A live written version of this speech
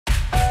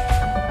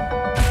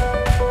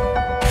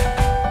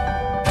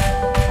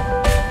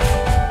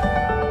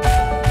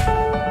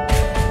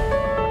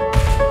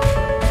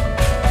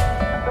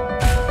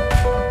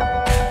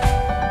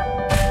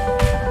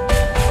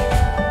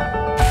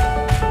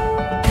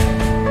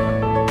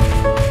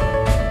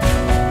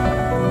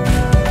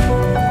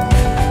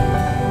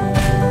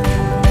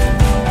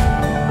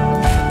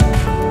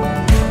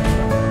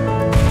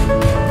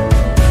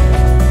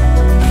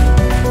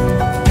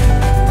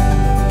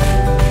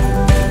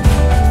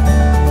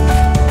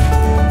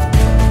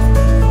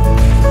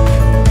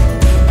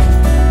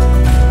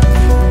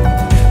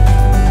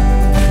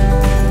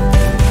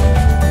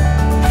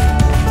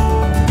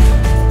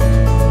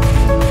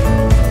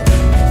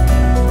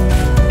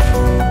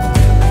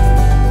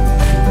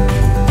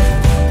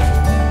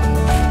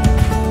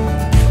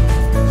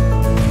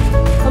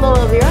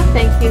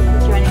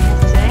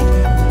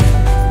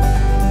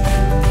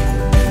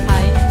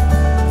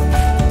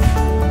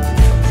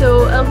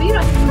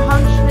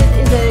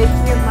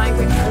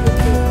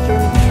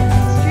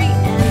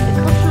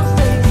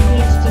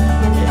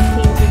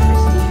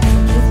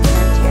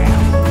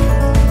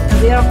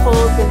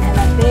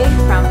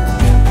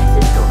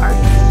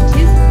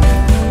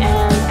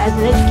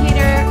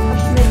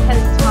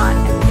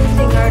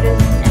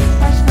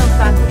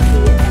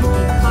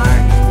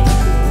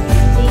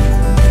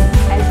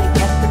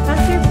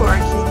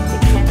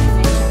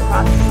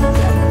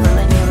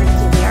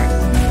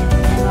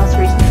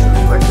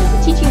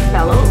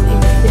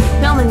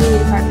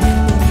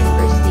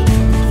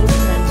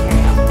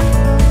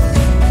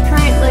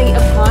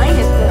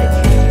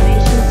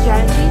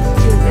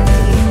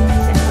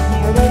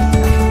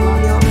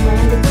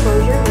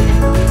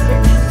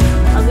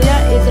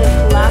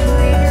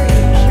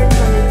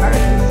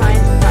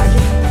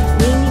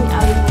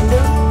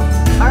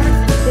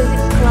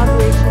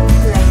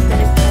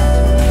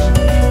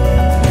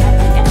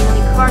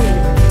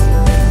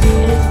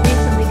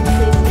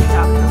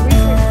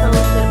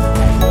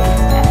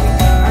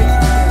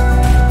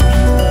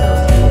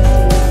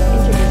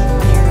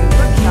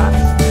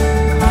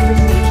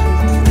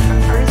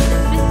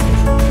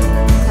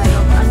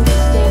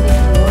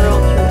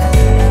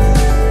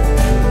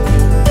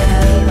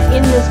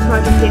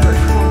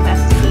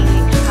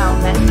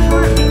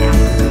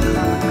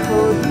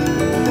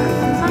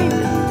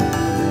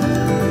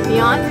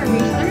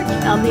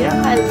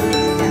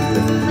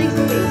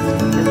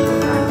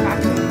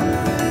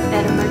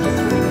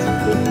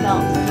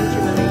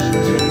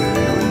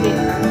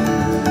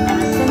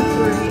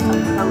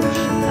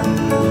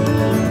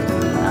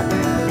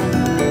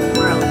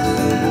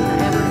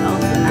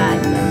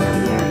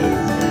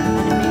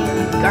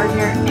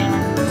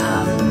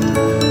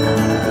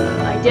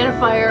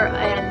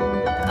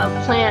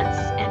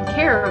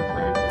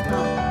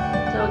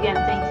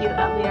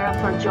Elvira,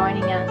 for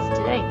joining us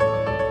today.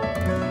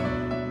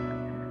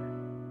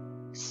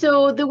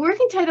 So the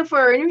working title for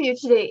our interview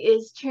today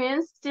is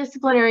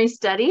Transdisciplinary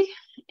Study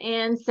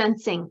and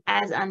Sensing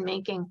as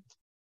Unmaking.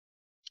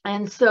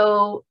 And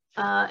so,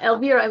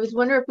 Elvira, I was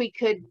wondering if we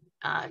could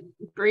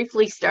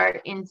briefly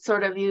start in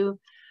sort of you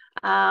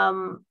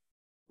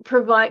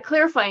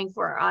clarifying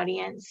for our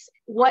audience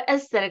what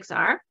aesthetics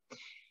are,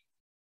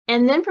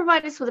 and then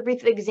provide us with a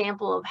brief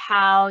example of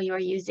how you're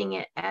using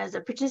it as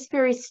a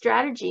participatory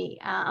strategy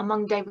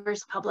among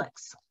diverse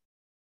publics.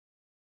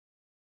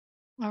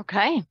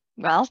 Okay,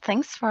 well,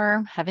 thanks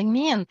for having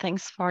me and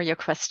thanks for your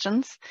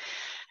questions.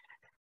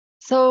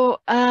 So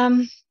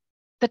the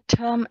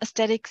term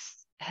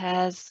aesthetics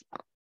has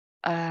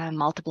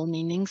multiple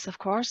meanings, of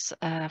course.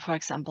 For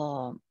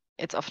example,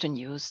 it's often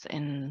used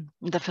in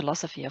the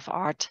philosophy of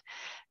art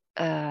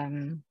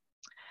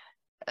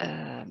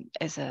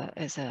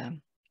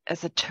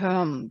as a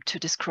term to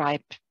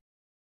describe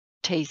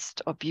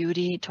taste or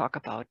beauty, talk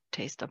about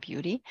taste or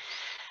beauty.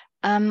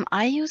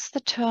 I use the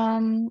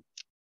term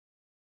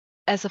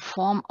as a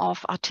form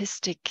of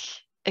artistic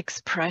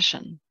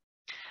expression.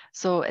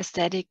 So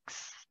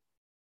aesthetics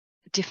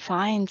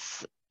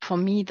defines for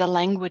me the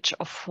language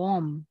of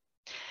form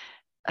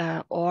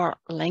or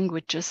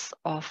languages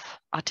of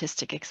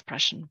artistic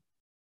expression.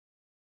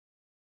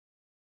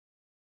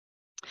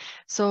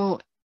 So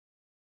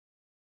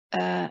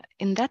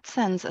in that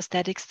sense,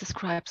 aesthetics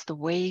describes the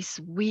ways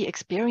we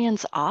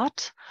experience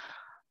art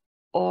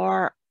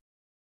or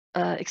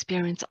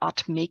experience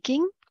art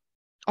making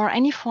or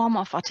any form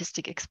of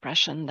artistic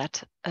expression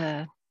that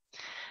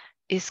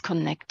is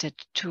connected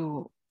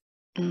to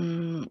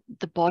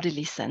the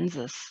bodily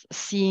senses,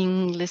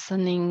 seeing,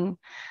 listening,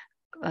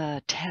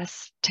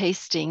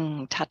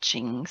 tasting,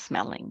 touching,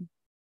 smelling.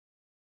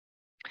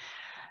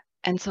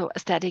 And so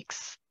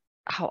aesthetics,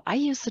 how I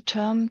use the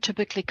term,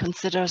 typically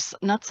considers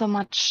not so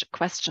much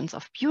questions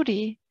of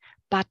beauty,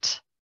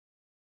 but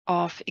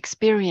of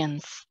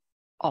experience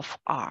of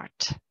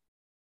art.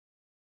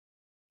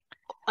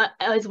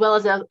 As well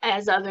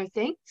as other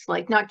things,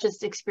 like not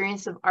just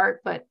experience of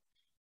art, but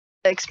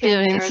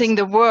experiencing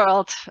the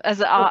world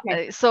as art.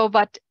 Okay. So,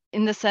 but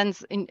in the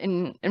sense,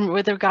 in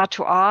with regard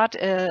to art,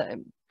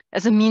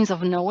 as a means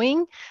of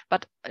knowing,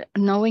 but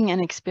knowing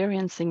and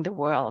experiencing the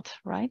world,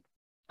 right?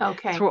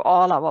 Okay. Through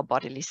all our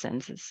bodily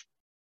senses.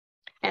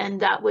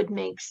 And that would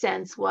make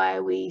sense why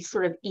we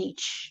sort of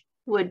each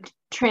would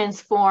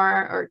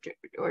transform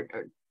or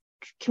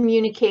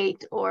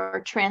communicate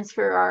or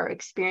transfer our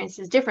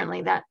experiences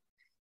differently. That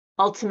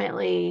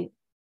ultimately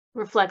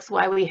reflects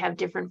why we have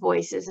different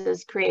voices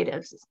as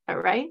creatives. Is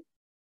that right?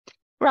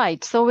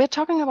 Right. So we're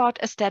talking about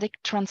aesthetic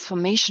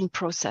transformation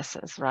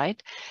processes,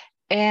 right?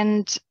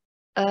 And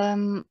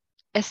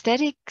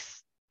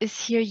aesthetics is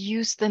here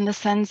used in the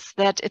sense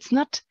that it's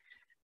not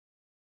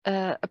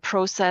a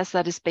process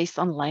that is based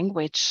on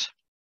language.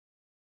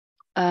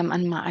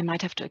 And I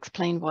might have to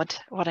explain what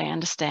I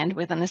understand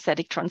with an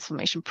aesthetic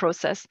transformation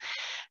process.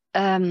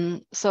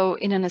 So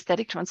in an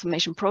aesthetic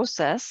transformation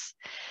process,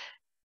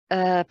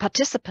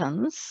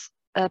 participants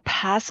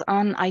pass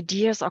on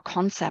ideas or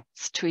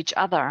concepts to each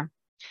other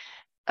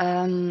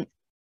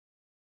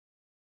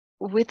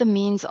with the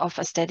means of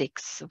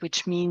aesthetics,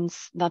 which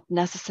means not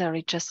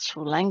necessarily just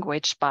through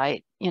language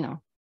by,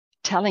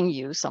 telling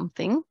you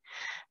something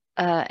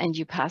and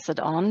you pass it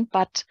on,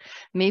 but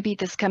maybe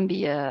this can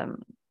be a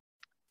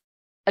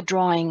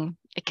drawing,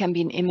 it can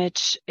be an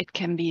image, it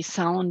can be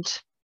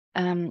sound,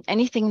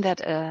 anything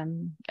that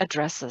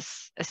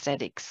addresses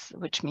aesthetics,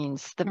 which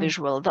means the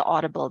visual, the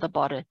audible,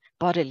 the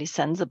bodily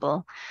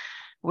sensible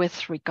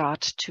with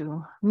regard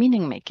to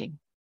meaning making.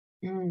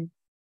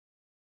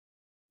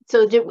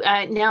 So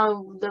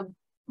now the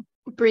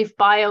brief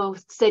bio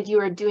said you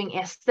were doing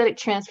aesthetic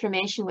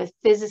transformation with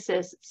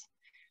physicists.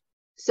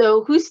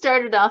 So who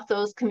started off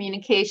those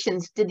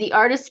communications? Did the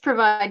artists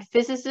provide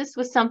physicists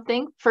with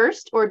something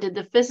first, or did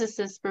the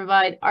physicists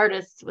provide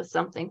artists with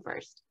something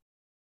first?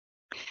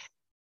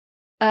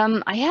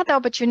 I had the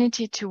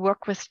opportunity to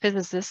work with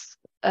physicists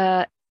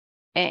in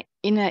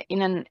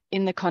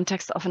the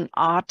context of an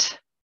art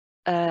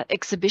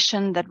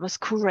exhibition that was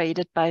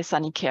curated by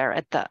Sunny Care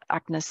at the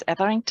Agnes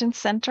Etherington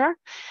Center.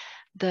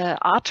 The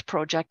art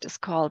project is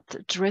called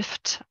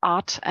Drift,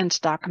 Art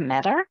and Dark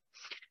Matter,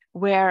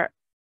 where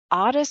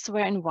artists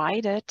were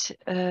invited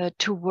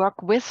to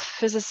work with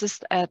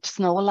physicists at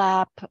Snow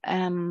Lab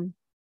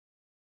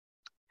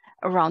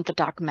around the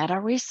dark matter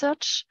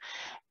research.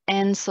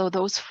 And so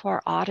those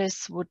 4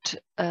 artists would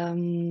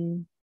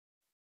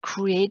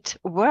create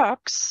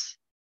works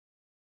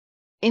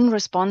in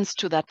response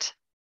to that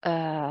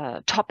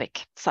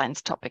topic,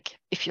 science topic,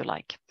 if you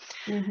like.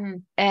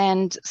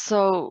 And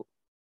so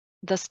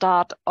the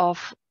start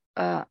of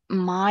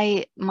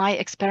my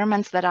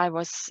experiments that I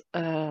was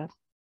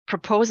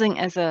proposing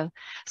as a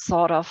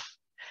sort of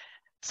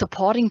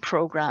supporting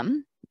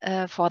program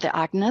for the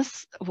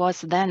Agnes was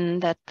then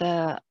that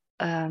the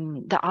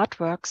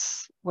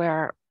artworks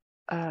were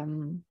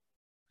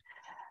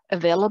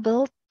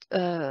available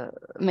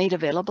made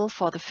available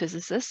for the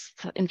physicists,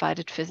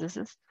 invited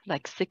physicists,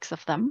 like 6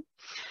 of them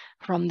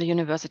from the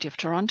University of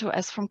Toronto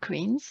as from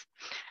Queen's,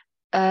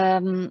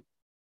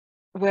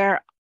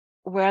 where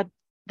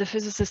the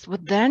physicists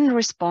would then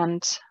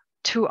respond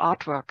to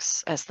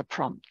artworks as the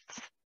prompts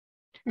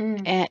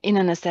in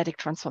an aesthetic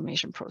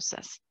transformation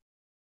process.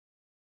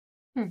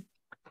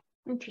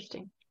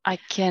 Interesting. I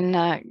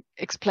can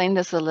explain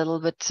this a little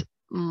bit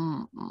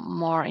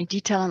more in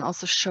detail and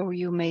also show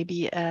you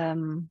maybe a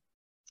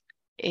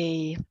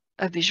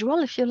visual,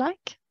 if you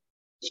like.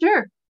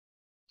 Sure.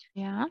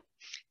 Yeah.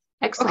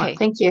 Excellent. Okay.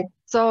 Thank you.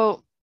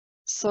 So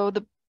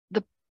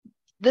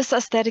this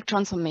aesthetic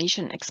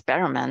transformation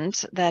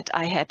experiment that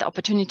I had the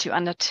opportunity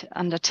to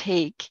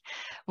undertake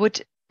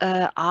would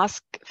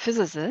ask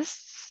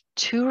physicists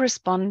to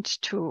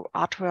respond to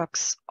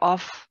artworks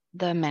of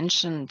the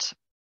mentioned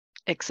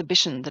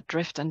exhibition, the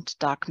Drift and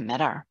Dark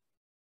Matter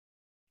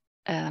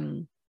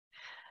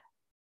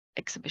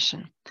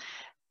exhibition.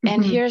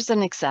 And here's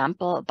an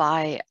example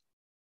by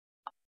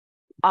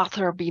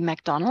Arthur B.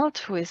 MacDonald,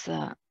 who is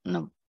a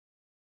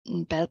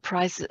Nobel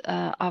Prize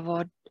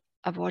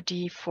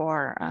awardee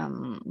for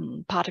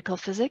particle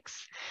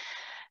physics.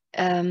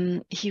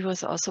 He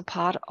was also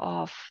part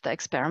of the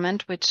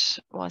experiment, which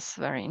was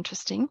very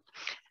interesting,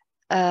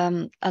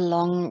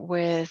 along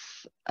with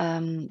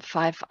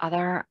 5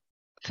 other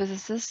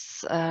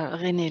physicists,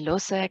 René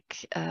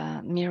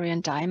Losek, Miriam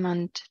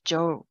Diamond,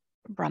 Joe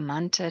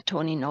Bramante,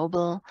 Tony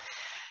Noble,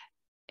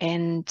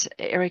 and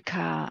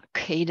Erica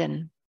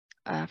Caden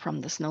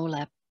from the Snow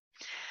Lab.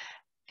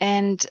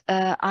 And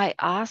I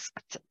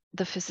asked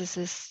the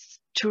physicists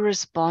to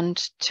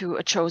respond to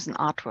a chosen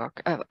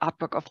artwork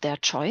of their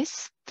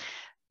choice,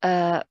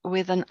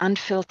 with an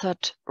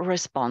unfiltered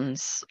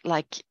response,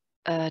 like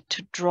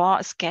to draw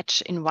a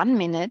sketch in 1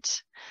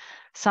 minute,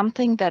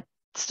 something that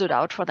stood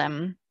out for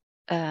them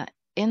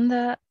in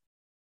the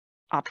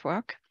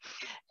artwork,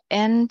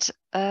 and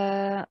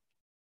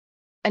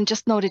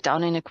just note it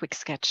down in a quick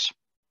sketch.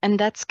 And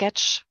that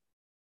sketch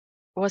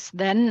was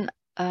then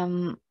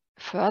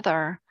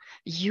further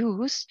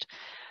used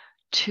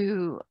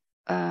to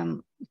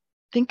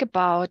think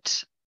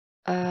about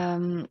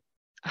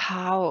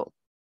how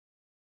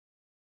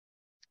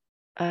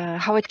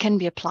it can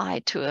be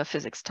applied to a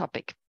physics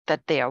topic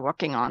that they are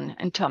working on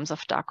in terms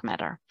of dark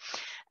matter.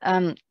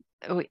 I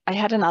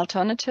had an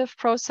alternative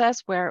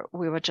process where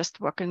we were just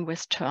working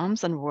with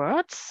terms and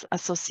words,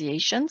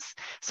 associations.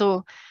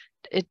 So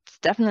it's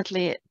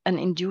definitely an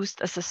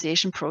induced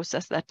association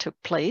process that took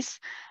place,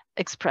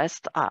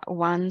 expressed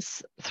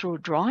once through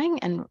drawing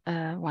and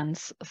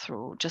once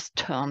through just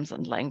terms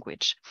and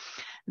language.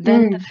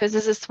 Then the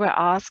physicists were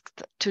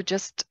asked to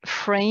just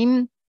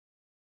frame,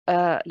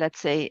 let's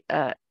say,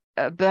 a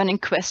burning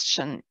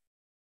question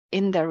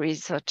in their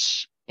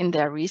research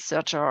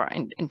or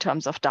in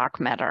terms of dark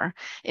matter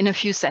in a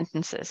few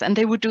sentences. And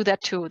they would do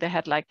that too. They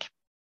had like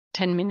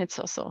 10 minutes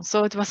or so.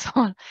 So it was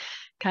all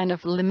kind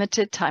of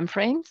limited time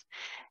frames.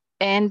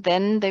 And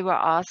then they were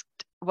asked,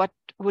 what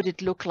would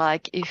it look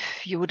like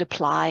if you would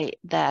apply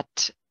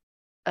that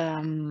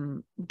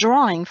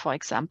drawing, for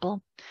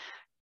example,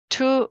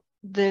 to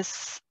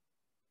this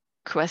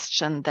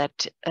question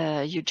that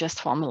you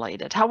just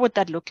formulated? How would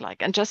that look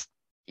like? And just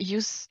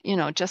use,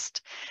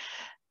 just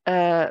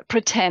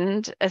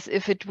pretend as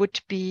if it would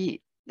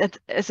be it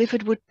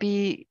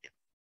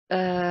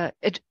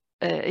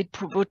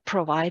would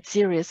provide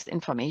serious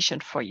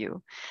information for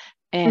you.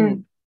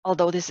 And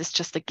although this is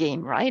just a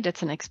game, right?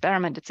 It's an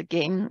experiment, it's a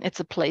game, it's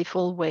a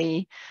playful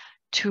way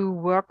to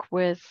work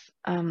with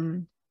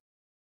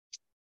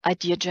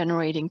idea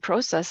generating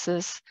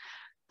processes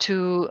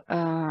to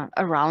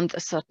around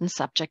a certain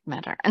subject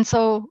matter. And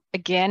so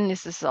again,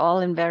 this is all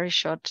in very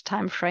short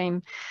time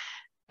frame.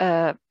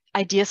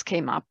 Ideas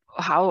came up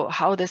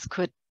how this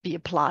could be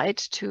applied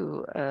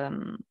to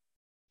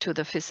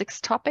the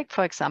physics topic.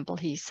 For example,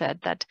 he said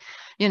that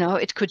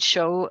it could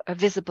show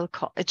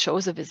it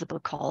shows a visible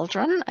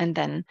cauldron, and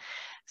then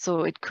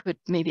so it could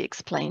maybe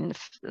explain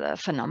the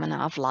phenomena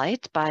of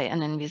light by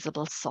an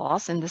invisible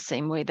source in the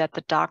same way that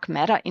the dark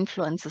matter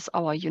influences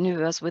our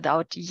universe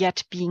without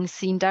yet being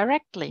seen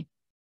directly.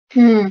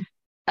 And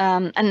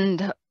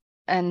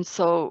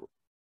so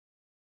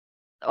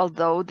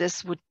although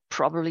this would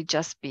probably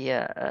just be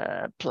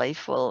a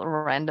playful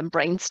random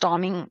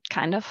brainstorming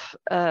kind of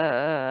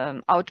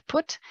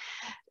output,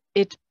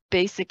 it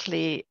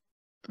basically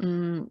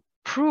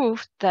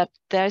proved that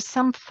there's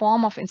some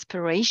form of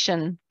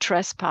inspiration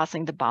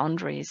trespassing the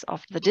boundaries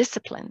of the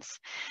disciplines,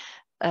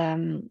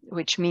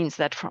 which means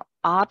that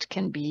art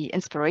can be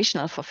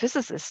inspirational for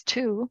physicists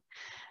too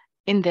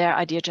in their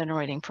idea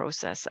generating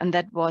process. And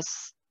that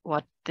was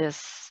what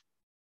this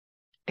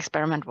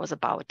experiment was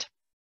about.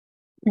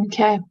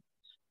 Okay.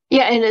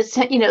 Yeah, and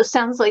it's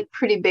sounds like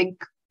pretty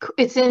big.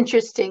 It's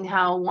interesting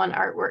how one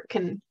artwork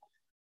can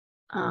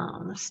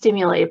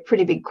stimulate a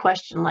pretty big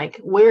question, like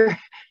where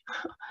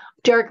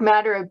dark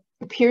matter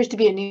appears to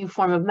be a new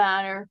form of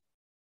matter.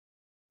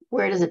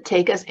 where does it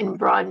take us in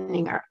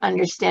broadening our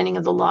understanding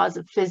of the laws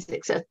of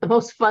physics at the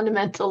most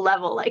fundamental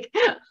level? Like,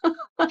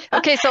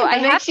 okay, so I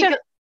have to.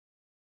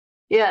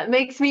 Yeah, it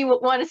makes me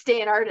want to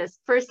stay an artist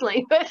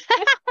personally.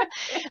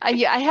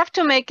 I have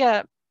to make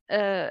I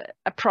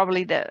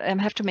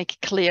have to make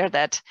it clear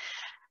that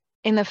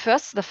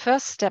the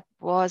first step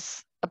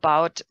was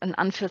about an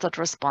unfiltered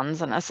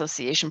response and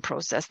association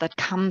process that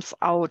comes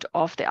out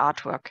of the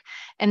artwork.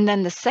 And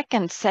then the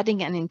second,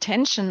 setting an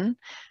intention,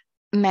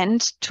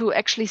 meant to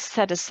actually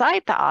set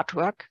aside the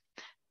artwork,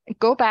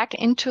 go back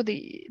into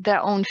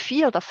their own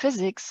field of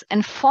physics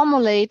and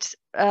formulate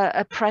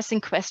a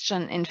pressing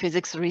question in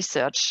physics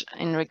research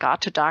in regard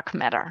to dark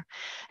matter.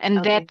 And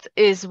Okay. that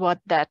is what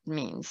that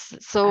means.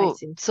 So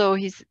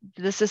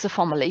this is a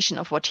formulation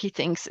of what he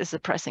thinks is a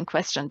pressing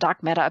question.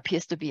 Dark matter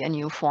appears to be a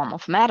new form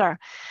of matter,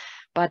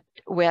 but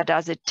where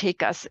does it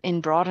take us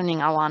in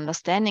broadening our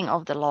understanding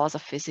of the laws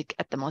of physics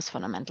at the most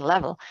fundamental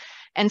level?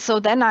 And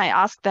so then I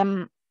asked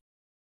them,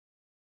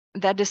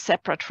 that is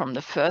separate from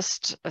the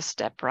first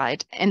step,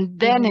 right? And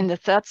then in the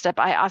third step,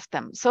 I asked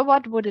them, so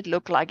what would it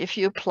look like if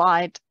you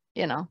applied,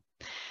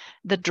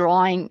 the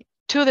drawing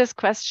to this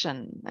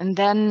question? And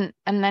then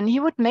he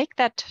would make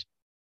that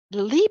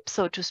leap,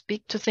 so to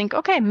speak, to think,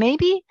 okay,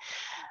 maybe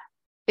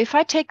if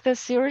I take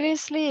this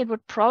seriously, it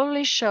would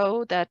probably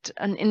show that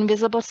an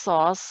invisible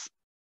source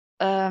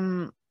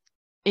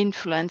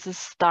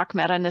influences dark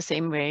matter in the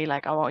same way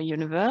like our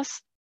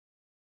universe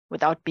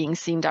without being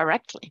seen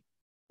directly.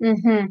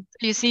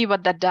 You see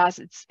what that does?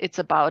 It's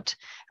about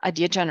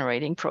idea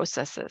generating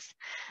processes,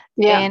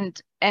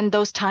 and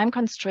those time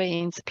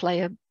constraints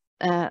play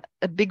a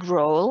big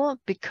role,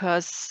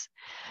 because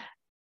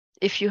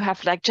if you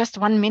have like just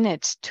 1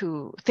 minute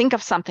to think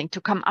of something,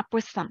 to come up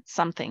with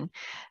something,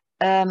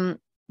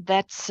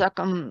 that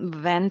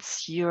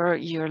circumvents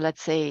your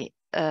let's say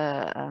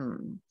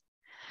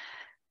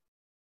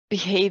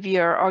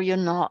behavior, or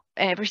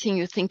everything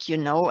you think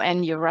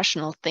and your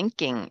rational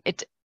thinking.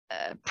 It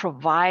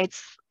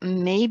provides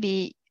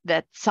maybe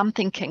that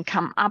something can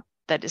come up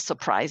that is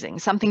surprising,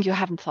 something you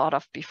haven't thought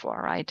of before,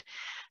 right?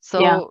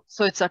 So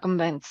it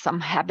circumvents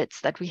some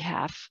habits that we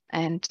have,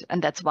 and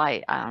that's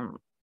why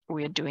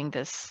we are doing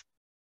this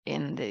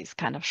in these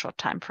kind of short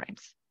time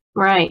frames.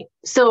 Right.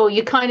 So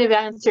you kind of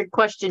answered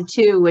question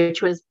 2,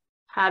 which was,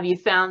 have you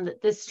found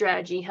that this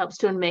strategy helps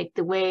to make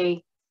the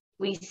way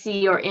we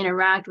see or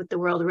interact with the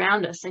world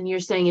around us? And you're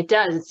saying it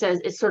does. It says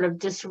it sort of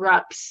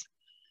disrupts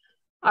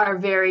our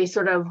very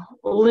sort of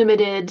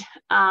limited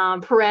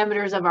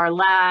parameters of our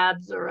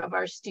labs or of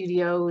our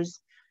studios,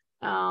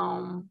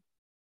 and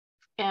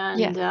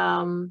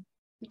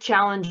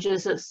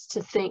challenges us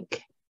to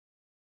think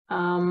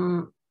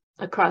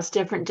across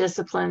different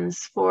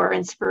disciplines for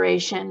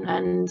inspiration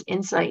and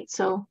insight.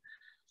 So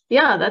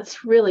yeah,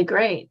 that's really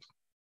great.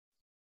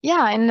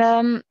 Yeah,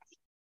 and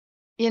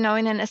in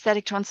an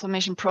aesthetic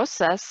transformation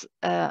process,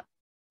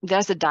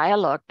 there's a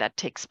dialogue that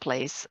takes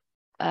place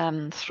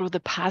through the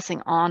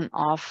passing on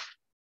of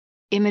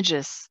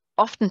images,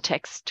 often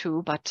text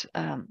too, but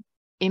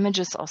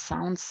images or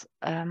sounds,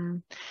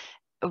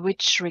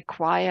 which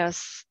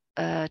requires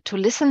to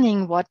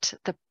listening what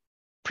the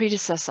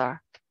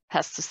predecessor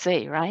has to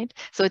say, right?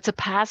 So it's a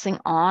passing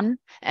on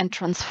and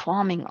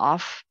transforming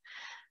of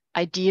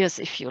ideas,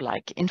 if you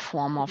like, in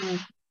form of,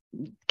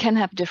 can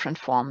have different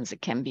forms.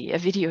 It can be a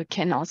video, it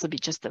can also be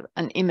just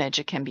an image,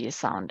 it can be a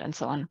sound, and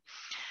so on.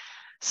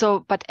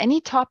 So, but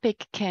any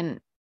topic can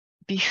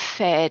be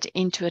fed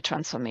into a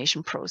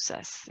transformation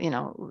process.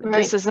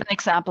 This is an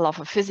example of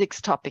a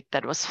physics topic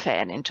that was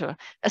fed into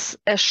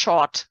a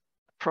short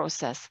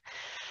process.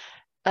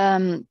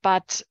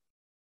 But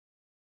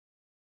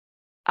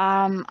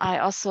I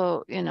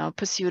also,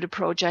 pursued a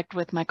project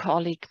with my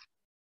colleague,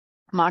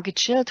 Margit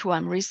Schild, who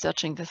I'm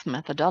researching this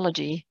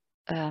methodology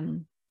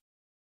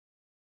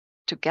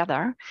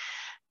together.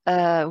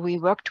 We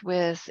worked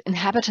with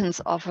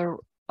inhabitants of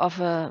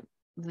a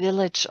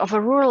village, of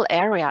a rural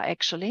area,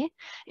 actually,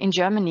 in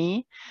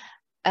Germany.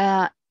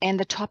 And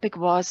the topic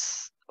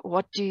was,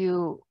 what do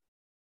you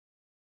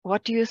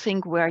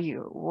think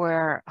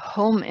where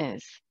home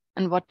is?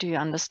 And what do you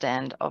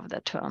understand of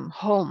the term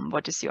home?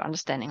 What is your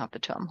understanding of the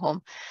term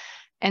home?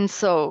 And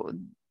so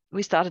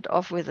we started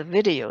off with a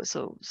video.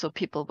 So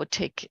people would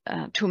take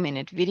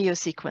 2-minute video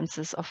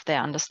sequences of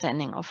their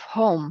understanding of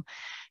home.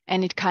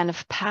 And it kind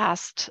of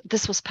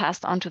this was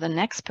passed on to the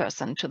next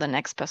person, to the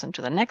next person,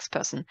 to the next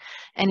person.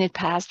 And it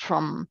passed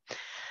from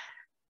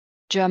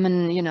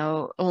German,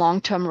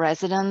 long-term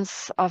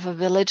residents of a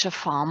village of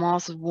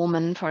farmers, a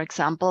woman, for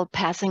example,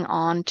 passing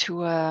on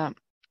to a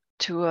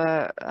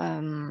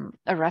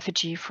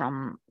refugee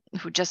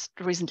who just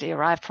recently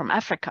arrived from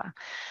Africa,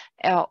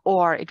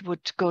 or it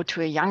would go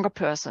to a younger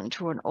person,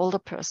 to an older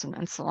person,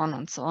 and so on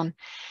and so on.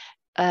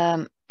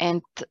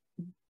 And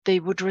they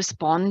would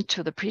respond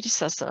to the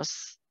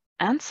predecessor's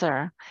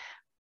answer,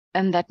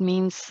 and that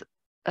means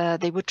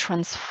they would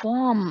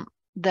transform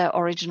the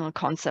original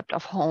concept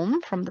of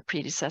home from the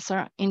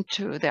predecessor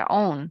into their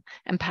own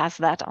and pass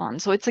that on.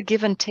 So it's a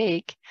give and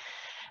take,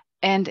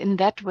 and in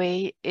that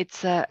way,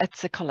 it's a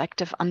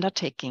collective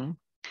undertaking.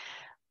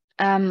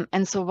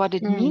 And so what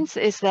it means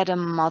is that a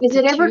Is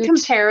it ever multitude.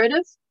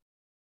 comparative?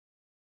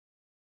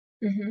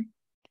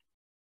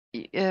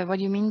 What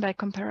do you mean by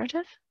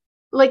comparative?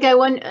 Like I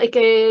want like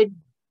a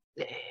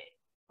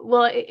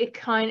well,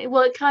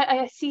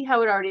 I see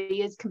how it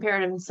already is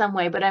comparative in some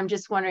way, but I'm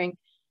just wondering,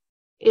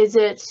 is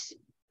it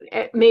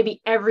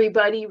maybe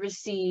everybody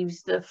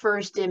receives the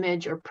first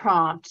image or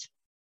prompt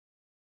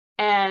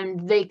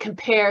and they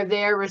compare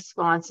their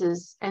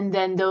responses, and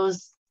then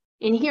those,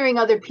 in hearing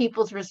other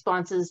people's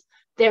responses,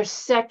 their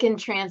second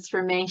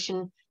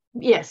transformation,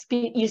 yes,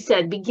 you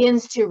said,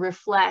 begins to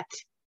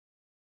reflect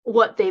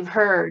what they've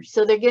heard.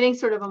 So they're getting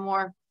sort of a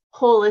more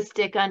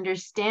holistic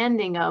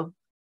understanding of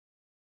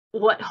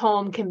what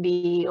home can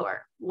be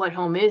or what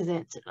home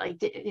isn't.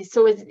 Like,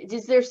 so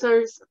is there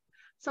sort of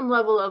some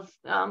level of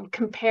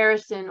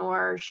comparison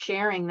or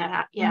sharing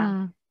that?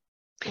 Yeah.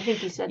 I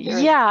think you said there.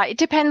 Yeah, it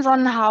depends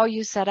on how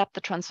you set up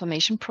the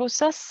transformation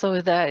process.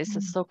 So there is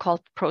a so-called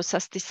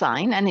process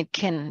design, and it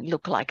can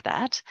look like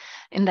that.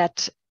 In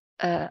that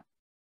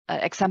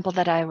example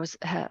that I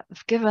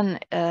have given,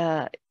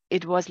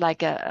 it was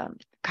like a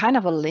kind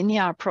of a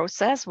linear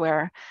process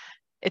where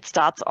it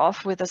starts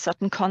off with a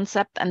certain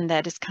concept and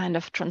that is kind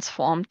of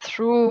transformed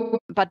through.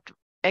 But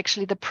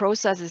actually, the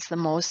process is the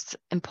most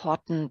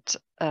important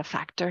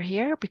factor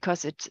here,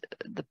 because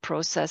the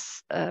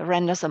process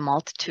renders a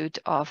multitude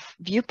of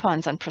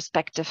viewpoints and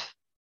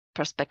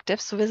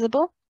perspectives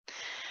visible,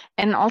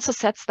 and also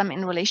sets them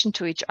in relation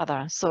to each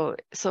other. So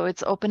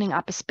it's opening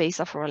up a space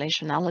of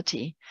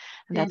relationality,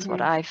 and that's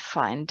what I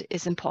find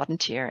is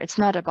important here. It's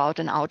not about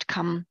an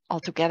outcome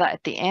altogether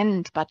at the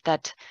end, but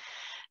that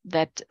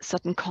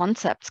certain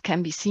concepts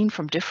can be seen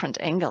from different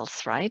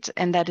angles, right?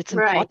 And that it's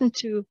important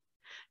to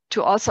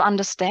also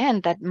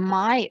understand that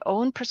my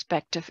own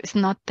perspective is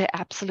not the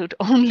absolute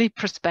only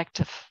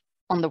perspective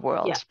on the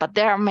world, but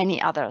there are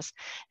many others.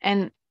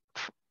 And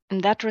in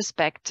that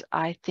respect,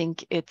 I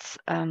think it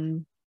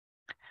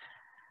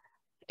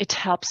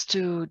helps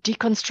to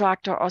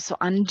deconstruct or also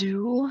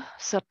undo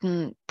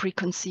certain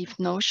preconceived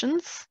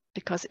notions.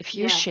 Because if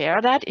you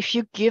share that, if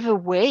you give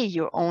away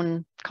your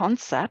own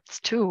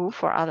concepts too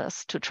for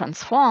others to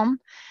transform,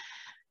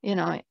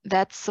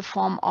 that's a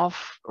form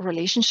of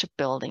relationship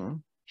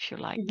building, if you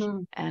like,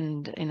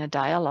 and in a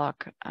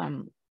dialogue,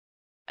 and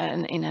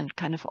in a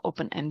kind of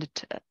open-ended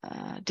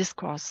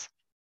discourse.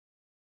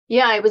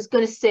 Yeah, I was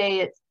going to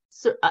say it's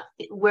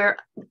where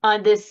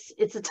on this,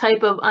 it's a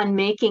type of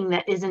unmaking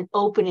that isn't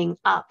opening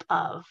up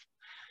of,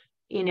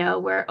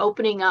 we're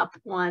opening up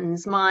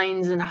one's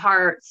minds and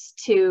hearts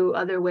to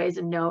other ways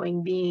of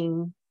knowing,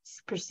 being,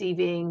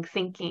 perceiving,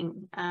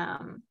 thinking.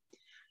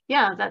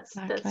 That's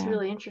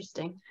really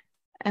interesting.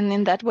 And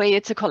in that way,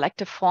 it's a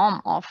collective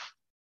form of,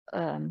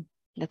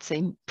 let's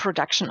say,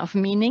 production of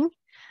meaning.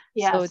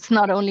 Yes. So it's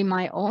not only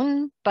my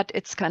own, but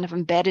it's kind of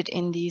embedded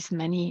in these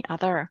many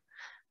other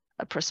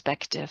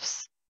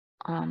perspectives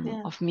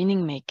of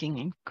meaning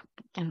making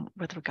in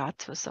with regard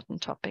to a certain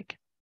topic.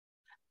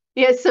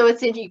 Yeah, so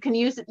it's you can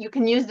use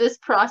this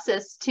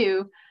process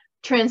to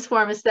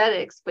transform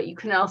aesthetics, but you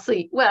can also,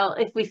 well,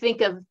 if we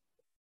think of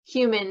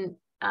human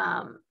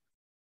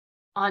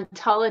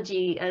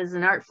ontology as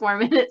an art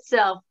form in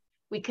itself,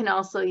 we can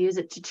also use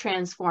it to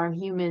transform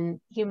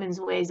humans'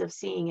 ways of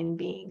seeing and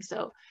being.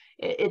 So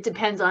it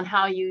depends on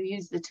how you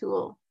use the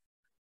tool.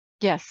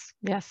 Yes,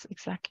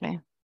 exactly.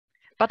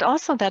 But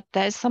also that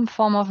there is some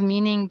form of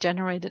meaning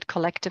generated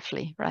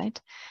collectively, right?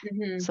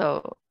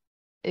 So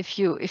if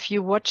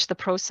you watch the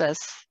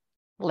process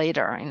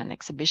later in an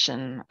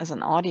exhibition as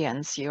an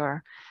audience,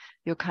 you're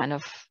kind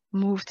of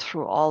moved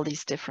through all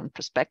these different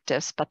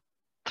perspectives, but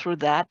through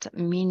that,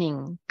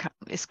 meaning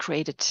is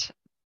created,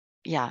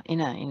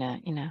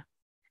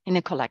 in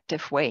a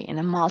collective way, in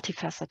a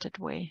multifaceted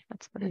way.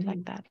 Let's put it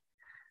like that.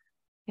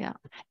 Yeah.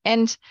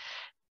 And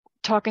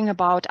talking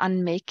about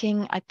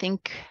unmaking, I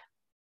think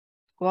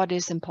what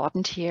is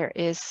important here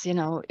is,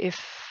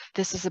 if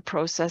this is a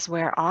process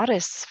where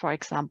artists, for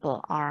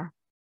example, are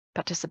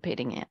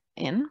participating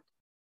in,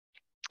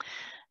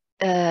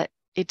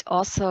 it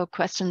also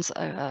questions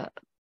a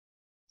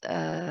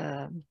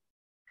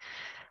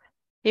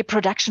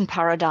production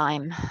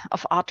paradigm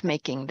of art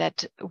making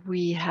that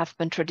we have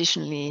been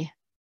traditionally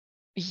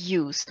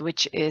used,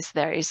 which is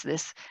there is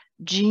this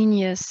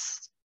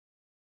genius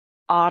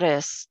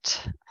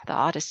artist, the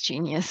artist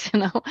genius,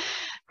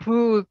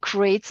 who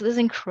creates this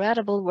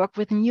incredible work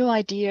with new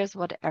ideas,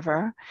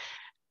 whatever.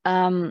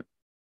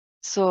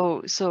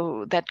 So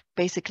that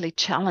basically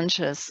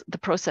the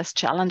process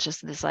challenges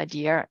this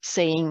idea,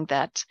 saying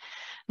that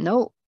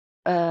no,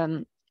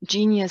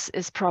 genius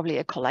is probably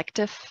a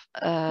collective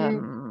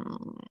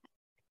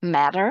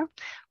matter,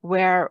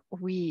 where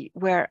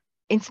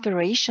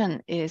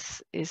inspiration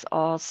is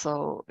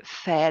also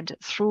fed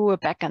through a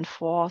back and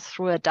forth,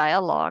 through a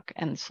dialogue,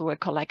 and through a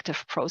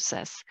collective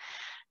process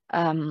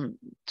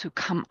to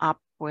come up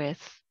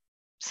with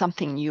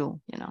something new.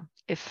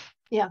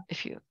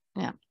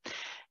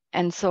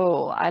 And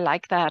so I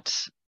like that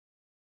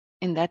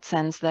in that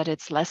sense, that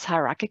it's less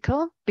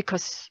hierarchical,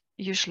 because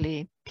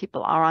usually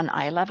people are on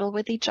eye level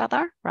with each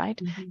other, right?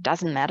 Mm-hmm.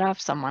 Doesn't matter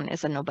if someone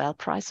is a Nobel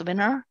Prize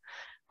winner,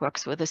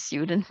 works with a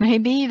student,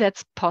 maybe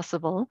that's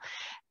possible.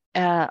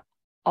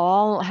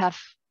 All have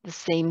the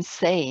same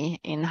say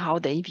in how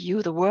they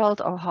view the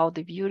world or how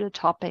they view the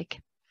topic,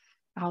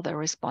 how they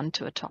respond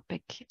to a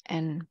topic.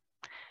 And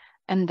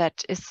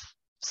that is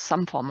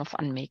some form of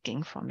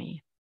unmaking for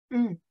me.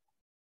 I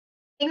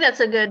think that's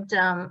a good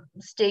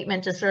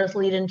statement to sort of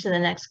lead into the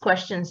next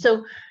question.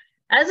 So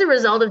as a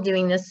result of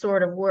doing this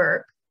sort of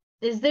work,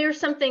 is there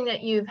something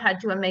that you've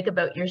had to unmake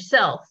about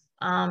yourself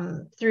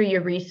through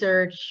your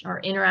research or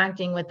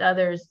interacting with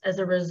others as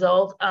a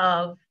result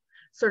of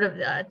sort of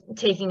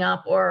taking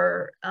up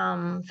or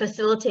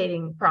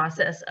facilitating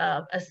process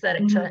of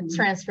aesthetic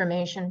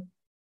transformation?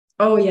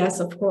 Oh, yes,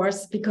 of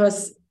course,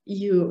 because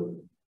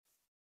you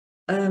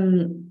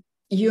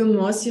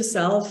immerse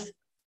yourself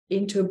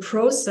into a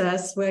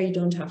process where you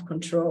don't have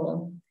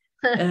control.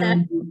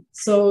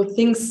 So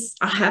things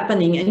are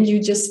happening and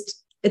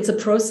it's a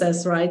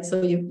process, right?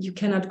 So you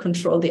cannot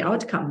control the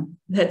outcome.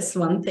 That's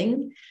one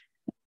thing.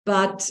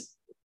 But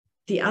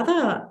the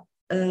other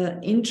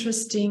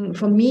interesting,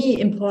 for me,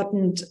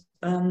 important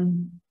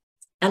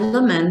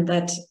element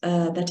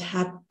that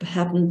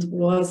happened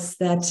was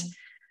that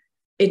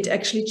it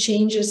actually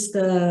changes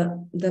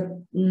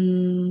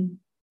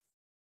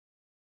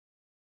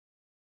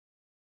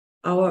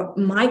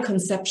my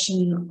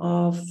conception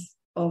of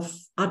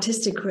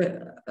artistic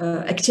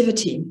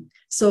activity.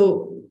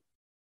 So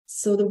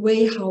the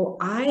way how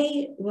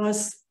I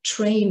was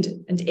trained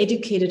and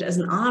educated as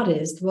an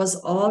artist was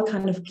all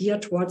kind of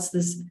geared towards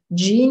this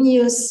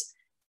genius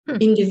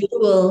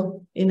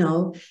individual,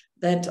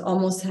 that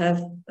almost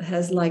has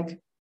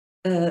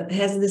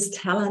this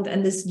talent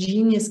and this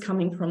genius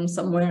coming from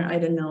somewhere, I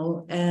don't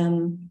know,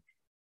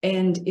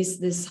 and is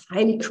this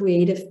highly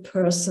creative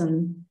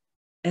person.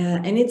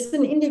 And it's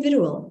an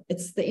individual.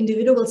 It's the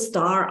individual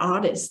star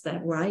artist,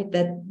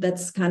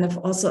 that's kind of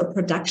also a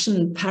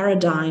production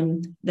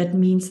paradigm that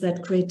means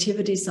that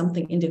creativity is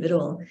something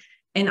individual.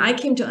 And I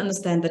came to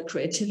understand that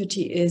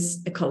creativity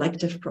is a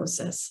collective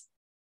process.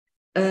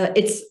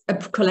 It's a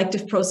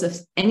collective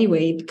process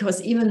anyway, because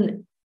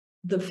even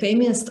the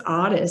famous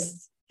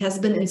artist has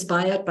been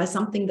inspired by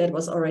something that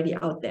was already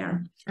out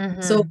there.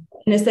 Mm-hmm. So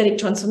an aesthetic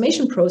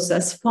transformation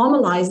process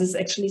formalizes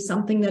actually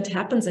something that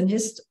happens in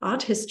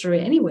art history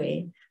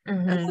anyway,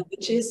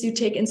 which is you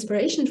take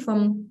inspiration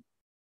from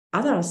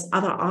other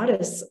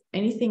artists,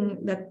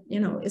 anything that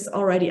is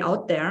already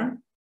out there,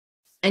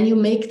 and you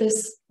make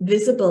this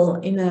visible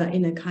in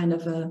a kind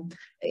of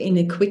in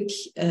a quick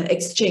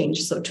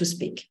exchange, so to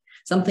speak.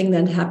 Something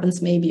that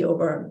happens maybe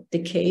over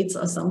decades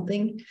or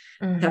something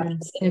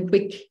happens in a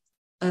quick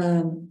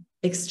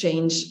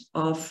exchange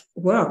of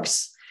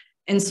works.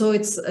 And so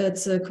it's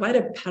quite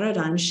a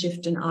paradigm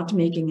shift in art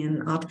making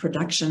and art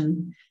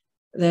production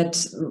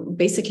that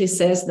basically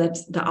says that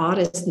the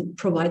artist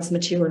provides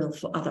material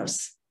for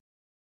others.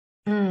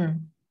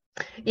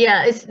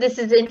 Yeah, this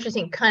is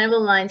interesting. Kind of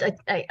aligns.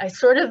 I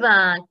sort of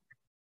got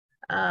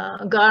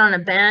on a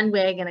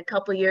bandwagon a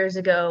couple years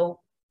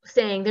ago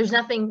saying there's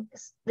no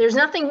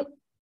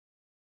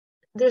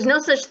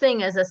such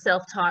thing as a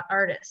self-taught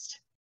artist.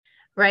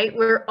 Right?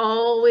 We're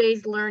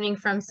always learning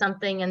from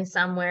something and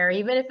somewhere,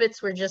 even if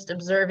we're just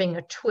observing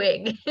a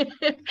twig.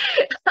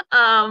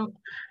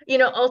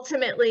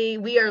 Ultimately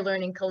we are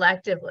learning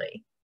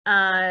collectively.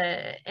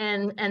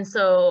 And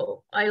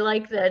so I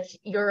like that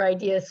your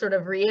idea is sort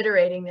of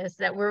reiterating this,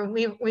 that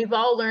we've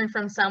all learned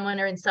from someone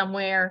or in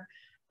somewhere.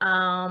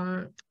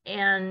 And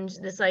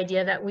this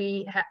idea that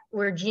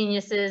we're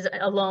geniuses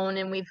alone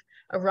and we've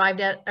arrived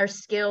at our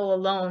skill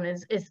alone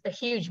is a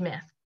huge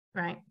myth,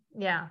 right?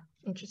 Yeah,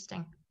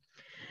 interesting.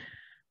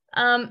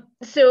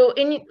 So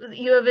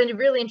you have a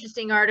really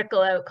interesting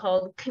article out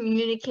called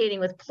Communicating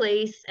with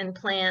Place and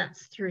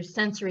Plants Through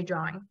Sensory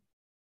Drawing.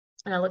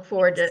 And I look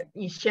forward to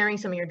you sharing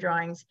some of your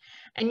drawings.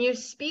 And you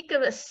speak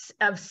of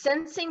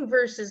sensing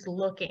versus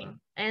looking,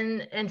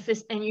 and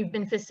you've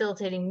been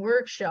facilitating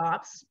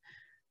workshops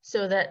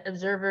so that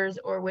observers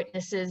or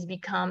witnesses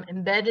become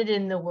embedded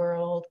in the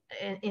world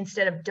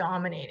instead of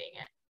dominating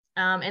it.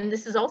 And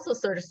this is also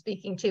sort of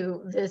speaking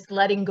to this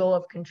letting go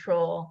of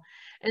control.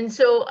 And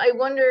so I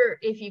wonder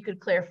if you could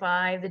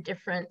clarify the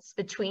difference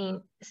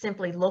between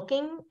simply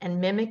looking and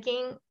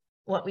mimicking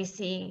what we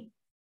see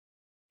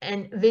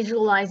and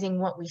visualizing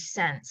what we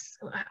sense.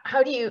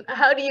 How do you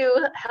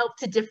help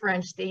to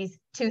differentiate these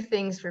two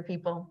things for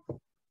people?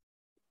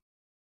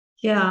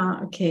 Yeah,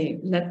 okay.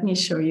 Let me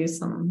show you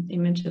some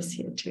images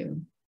here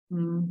too.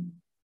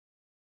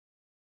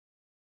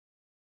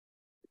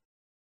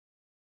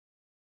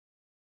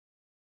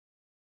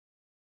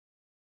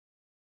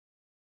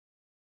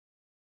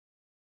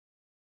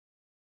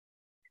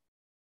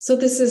 So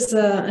this is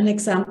an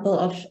example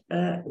of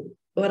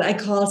what I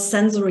call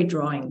sensory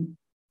drawing.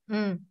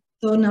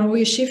 So now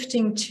we're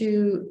shifting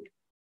to,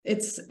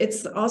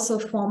 it's also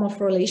a form of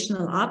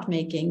relational art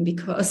making,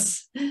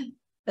 because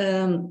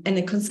and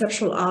a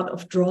conceptual art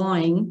of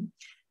drawing,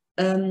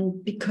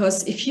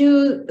 Because if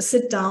you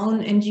sit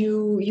down and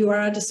you are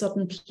at a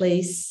certain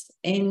place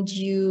and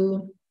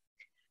you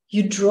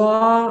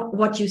draw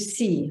what you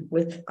see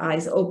with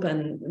eyes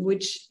open,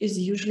 which is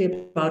usually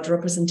about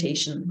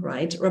representation,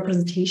 right?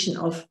 Representation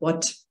of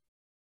what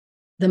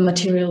the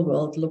material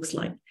world looks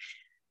like.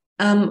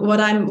 What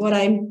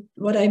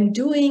I'm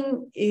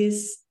doing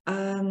is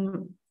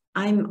I'm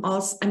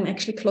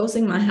actually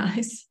closing my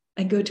eyes.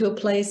 I go to a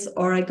place,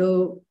 or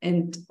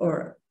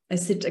or I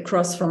sit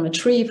across from a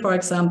tree, for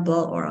example,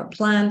 or a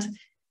plant,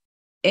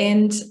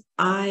 and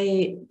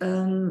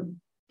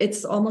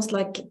it's almost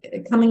like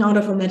coming out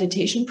of a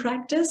meditation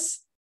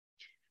practice,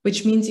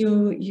 which means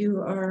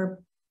you are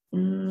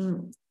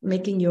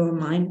making your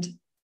mind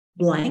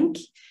blank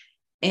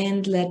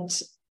and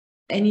let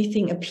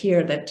anything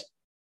appear that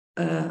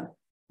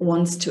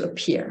wants to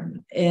appear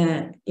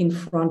in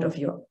front of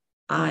your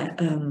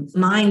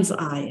mind's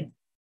eye.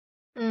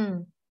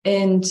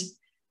 And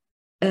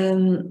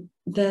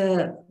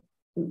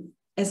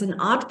as an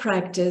art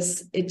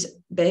practice, it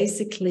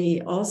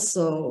basically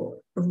also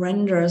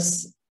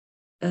renders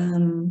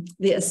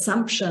the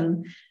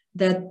assumption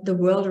that the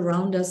world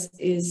around us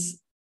is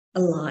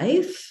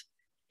alive,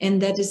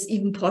 and that is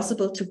even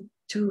possible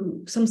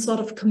to some sort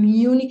of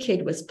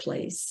communicate with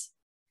place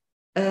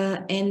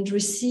and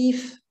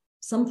receive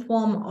some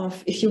form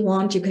of, if you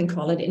want, you can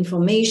call it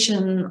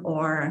information,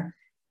 or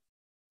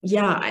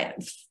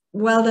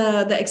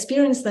the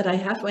experience that I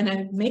have when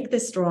I make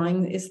this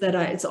drawing is that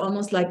it's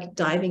almost like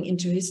diving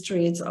into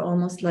history. It's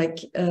almost like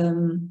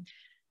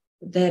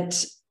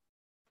that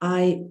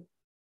I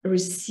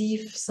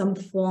receive some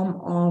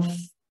form of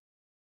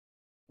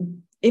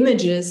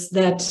images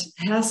that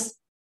has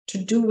to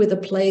do with a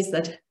place,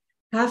 that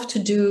have to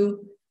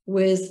do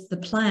with the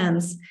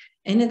plants.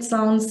 And it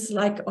sounds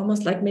like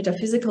almost like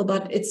metaphysical,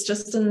 but it's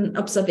just an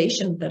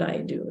observation that I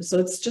do. So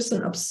it's just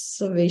an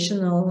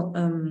observational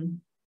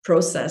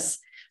process.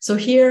 So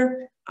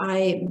here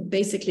I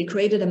basically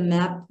created a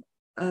map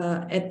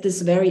at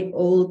this very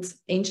old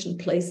ancient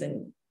place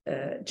in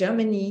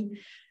Germany,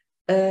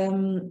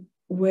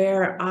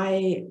 where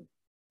I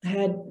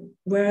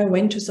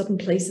went to certain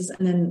places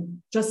and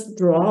then just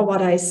draw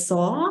what I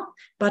saw,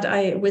 but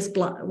with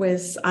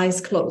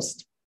eyes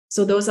closed.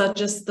 So those are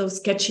just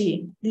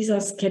sketchy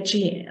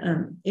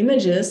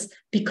images,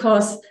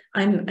 because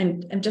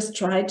I'm just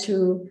trying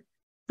to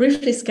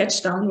briefly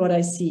sketch down what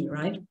I see,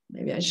 right?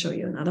 Maybe I show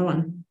you another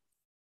one.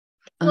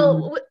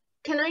 Well,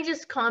 can I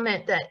just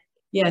comment that?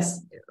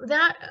 Yes.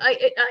 That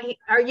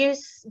are you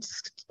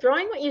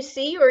drawing what you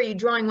see, or are you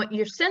drawing what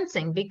you're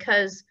sensing?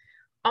 Because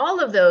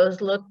all of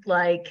those look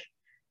like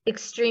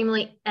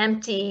extremely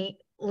empty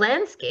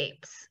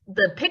landscapes,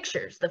 the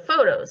pictures, the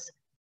photos,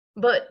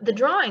 but the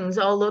drawings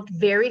all look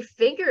very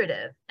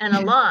figurative and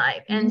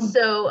alive. And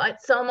so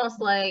it's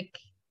almost like,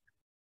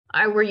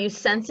 were you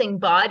sensing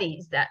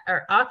bodies that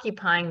are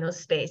occupying those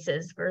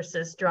spaces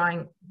versus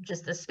drawing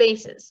just the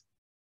spaces?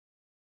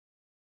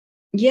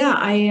 Yeah,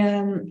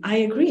 I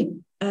agree.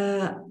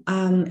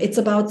 It's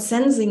about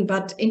sensing,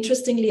 but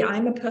interestingly,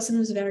 I'm a person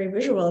who's very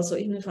visual. So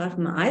even if I have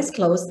my eyes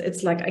closed,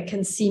 it's like I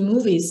can see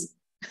movies.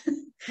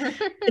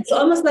 It's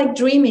almost like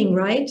dreaming,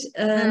 right?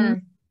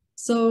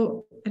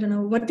 So I don't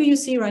know. What do you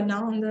see right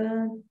now on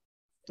the?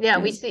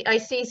 Yeah, I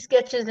see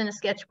sketches in a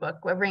sketchbook,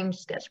 a arranged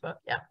sketchbook.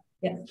 Yeah.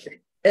 Yeah.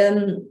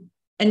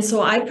 And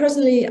so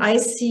I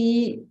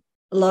see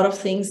a lot of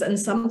things, and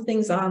some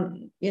things are,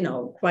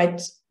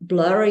 quite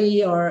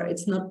blurry, or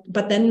it's not,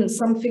 but then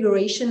some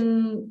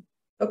figuration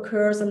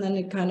occurs and then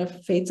it kind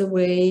of fades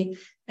away.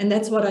 And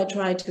that's what I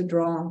try to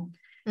draw.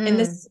 And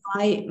this is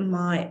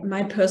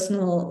my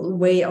personal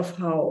way of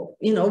how,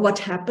 what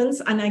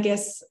happens. And I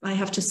guess I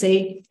have to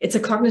say it's a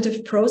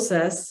cognitive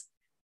process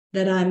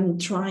that I'm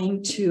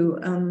trying to,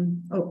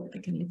 I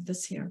can leave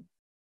this here.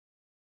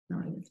 No,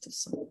 I leave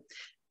this.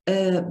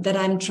 That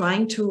I'm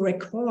trying to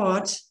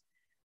record.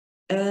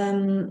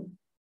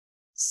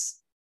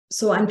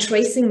 So I'm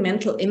tracing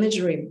mental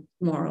imagery,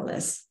 more or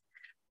less.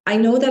 I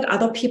know that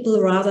other people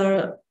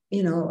rather,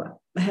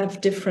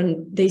 have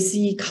different, they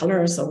see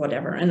colors or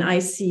whatever, and I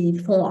see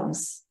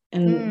forms.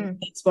 And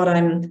that's what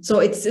so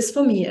it's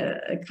for me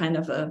a kind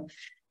of a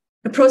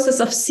process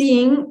of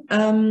seeing,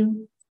 I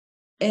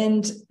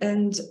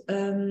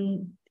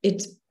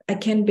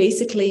can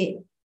basically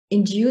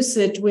induce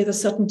it with a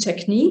certain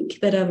technique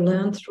that I've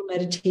learned through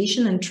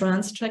meditation and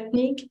trance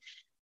technique.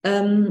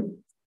 And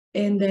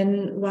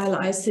then while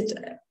I sit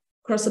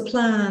across a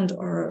plant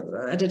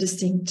or at a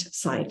distinct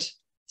site.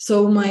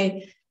 So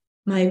my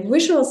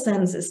visual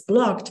sense is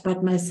blocked,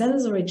 but my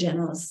sensory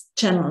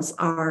channels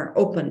are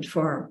opened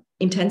for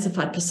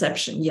intensified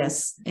perception,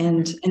 yes.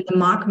 And the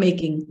mark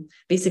making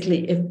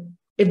basically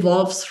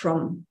evolves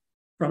from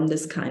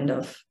this kind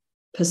of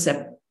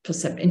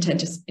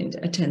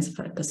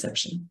intensified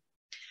perception.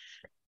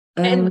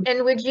 And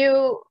would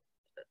you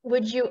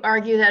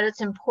argue that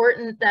it's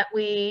important that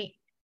we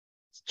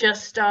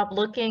just stop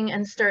looking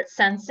and start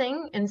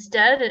sensing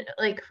instead?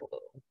 Like,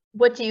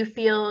 what do you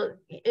feel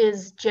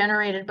is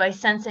generated by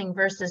sensing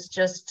versus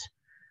just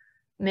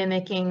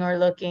mimicking or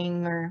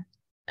looking, or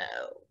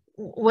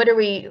what are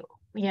we,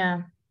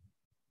 yeah.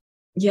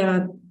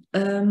 Yeah,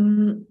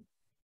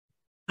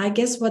 I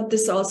guess what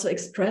this also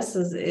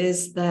expresses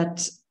is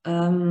that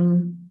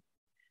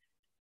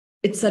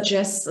it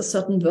suggests a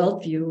certain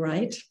worldview,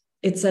 right?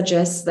 It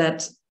suggests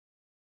that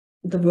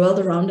the world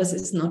around us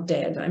is not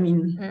dead. I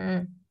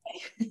mean,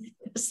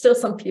 still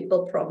some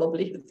people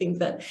probably who think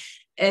that,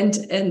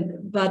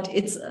 but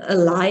it's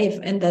alive,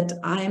 and that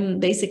I'm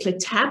basically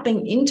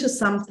tapping into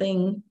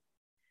something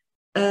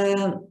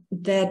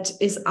that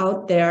is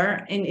out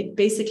there, and it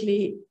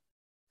basically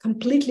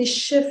completely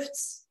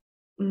shifts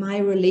my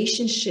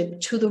relationship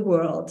to the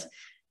world,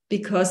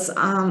 because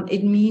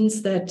it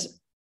means that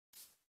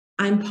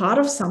I'm part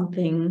of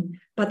something,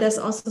 but there's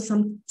also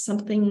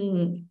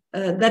something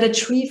that a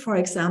tree, for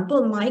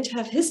example, might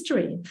have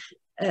history.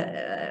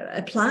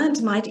 A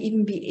plant might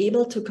even be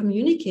able to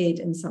communicate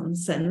in some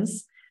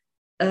sense,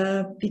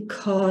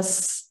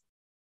 because,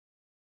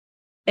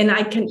 and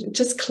I can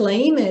just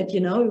claim it,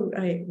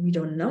 we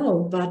don't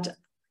know, but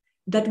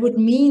that would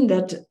mean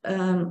that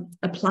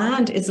a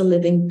plant is a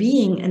living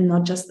being and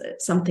not just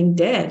something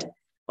dead.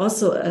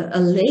 Also, a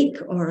lake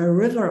or a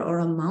river or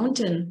a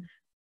mountain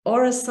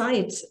or a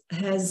site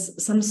has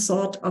some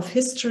sort of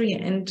history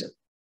and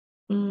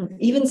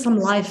even some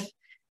life.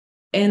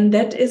 And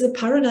that is a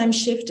paradigm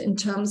shift in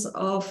terms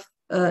of,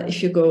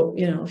 if you go,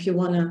 if you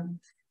want to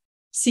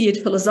see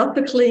it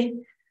philosophically,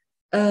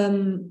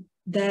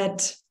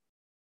 that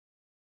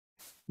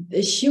the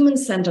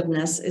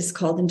human-centeredness is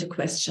called into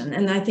question.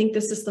 And I think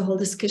this is the whole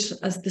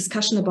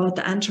discussion about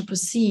the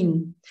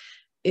Anthropocene,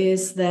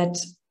 is that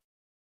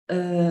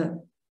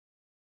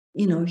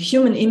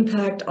human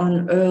impact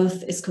on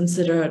Earth is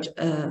considered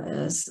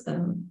as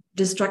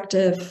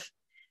destructive,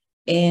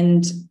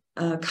 and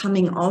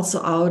coming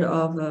also out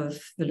of a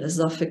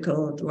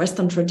philosophical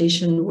Western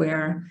tradition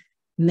where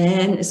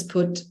man is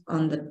put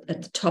at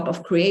the top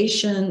of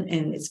creation,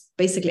 and it's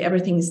basically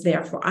everything is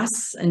there for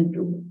us, and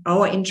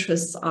our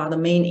interests are the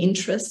main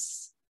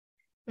interests.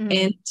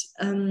 And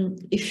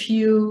if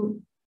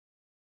you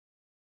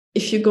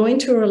go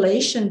into a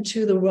relation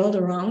to the world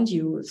around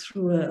you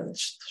through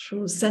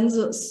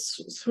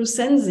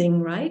sensing,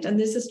 right? And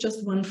this is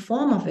just one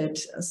form of it.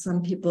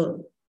 Some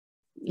people,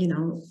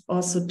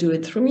 also do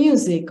it through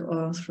music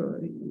or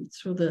through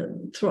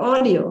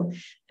audio.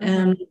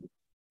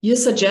 You're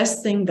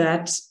suggesting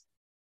that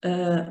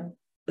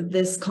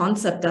this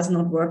concept does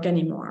not work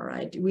anymore,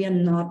 right?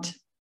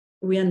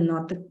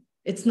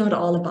 It's not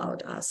all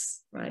about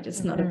us, right?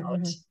 It's not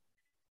about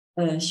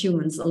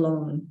humans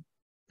alone.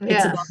 Yeah.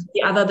 It's about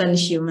the other than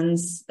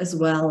humans as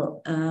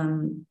well,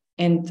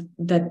 and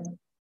that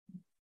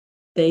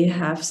they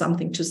have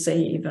something to say,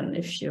 even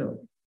if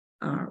you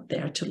are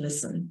there to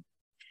listen.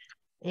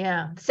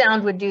 Yeah,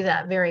 sound would do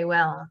that very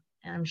well.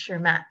 And I'm sure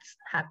Matt's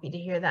happy to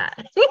hear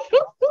that.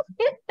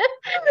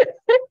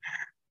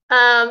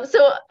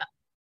 So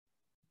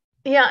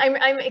yeah,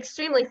 I'm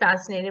extremely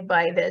fascinated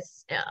by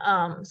this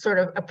sort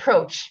of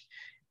approach.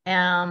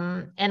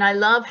 And I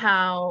love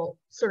how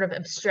sort of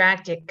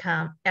abstract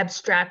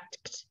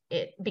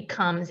it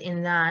becomes,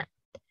 in that,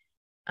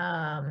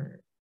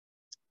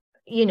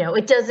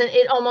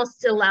 it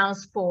almost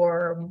allows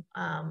for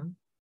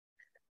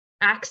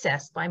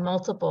access by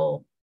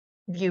multiple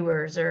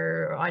viewers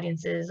or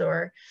audiences,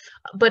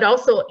 but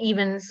also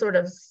even sort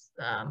of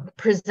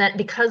present,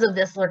 because of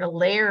this sort of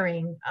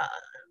layering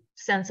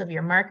sense of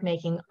your mark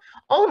making,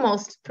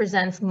 almost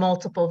presents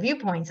multiple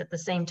viewpoints at the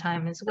same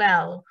time as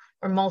well,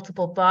 or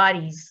multiple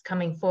bodies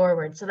coming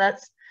forward. So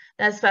that's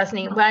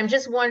fascinating. But I'm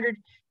just wondered,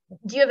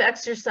 do you have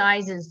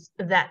exercises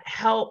that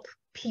help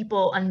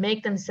people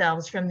unmake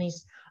themselves from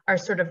these, our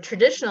sort of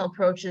traditional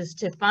approaches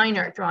to fine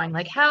art drawing?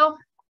 Like how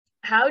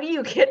do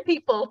you get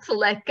people to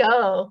let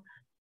go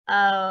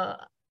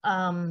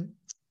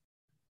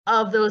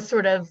of those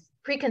sort of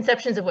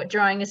preconceptions of what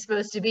drawing is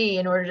supposed to be,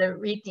 in order to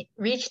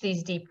reach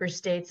these deeper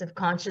states of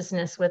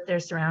consciousness with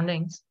their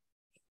surroundings?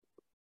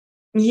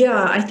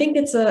 Yeah, I think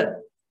it's a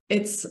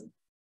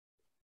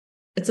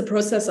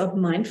process of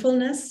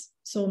mindfulness.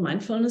 So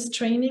mindfulness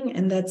training,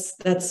 and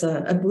that's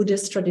a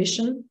Buddhist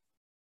tradition.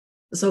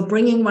 So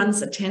bringing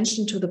one's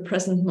attention to the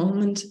present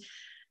moment,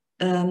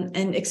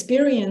 and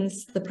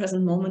experience the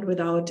present moment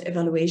without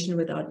evaluation,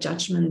 without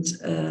judgment.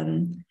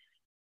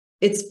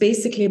 It's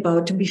basically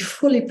about to be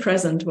fully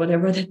present,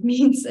 whatever that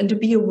means, and to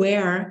be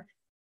aware,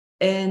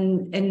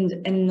 and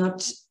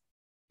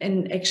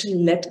actually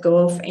let go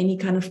of any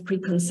kind of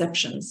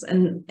preconceptions,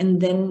 and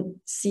then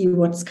see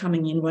what's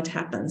coming in, what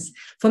happens.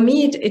 For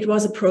me, it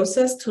was a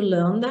process to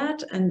learn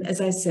that, and as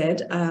I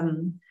said,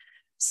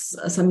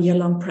 some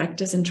year-long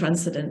practice in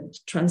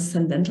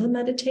transcendental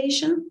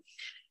meditation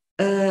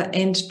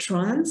and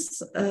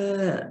trance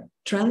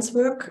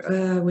work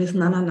with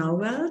Nana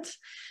Nauwelt,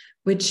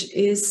 which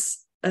is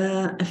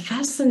a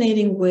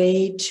fascinating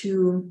way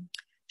to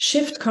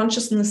shift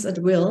consciousness at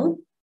will,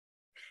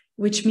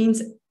 which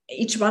means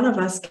each one of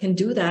us can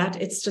do that.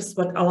 It's just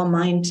what our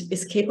mind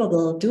is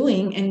capable of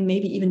doing, and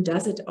maybe even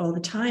does it all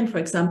the time. For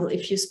example,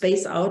 if you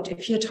space out,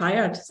 if you're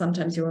tired,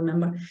 sometimes you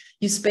remember,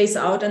 you space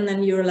out, and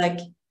then you're like,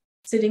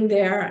 sitting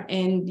there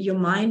and your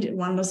mind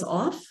wanders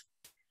off,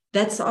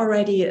 that's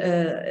already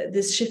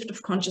this shift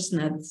of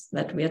consciousness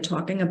that we are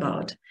talking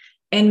about.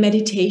 And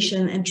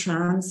meditation and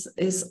trance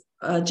is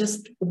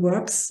just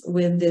works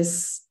with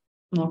this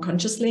more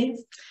consciously.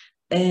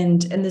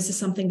 And this is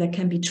something that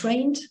can be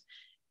trained.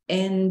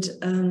 And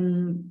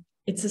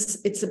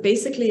it's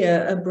basically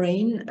a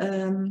brain.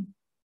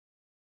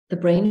 The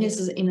brain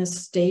is in a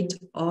state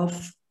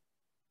of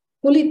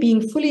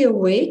being fully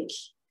awake,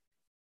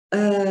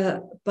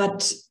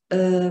 but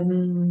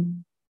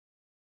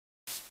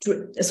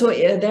so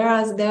there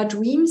are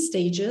dream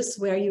stages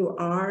where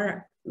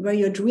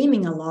you're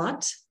dreaming a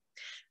lot,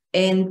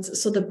 and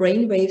so the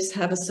brain waves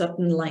have a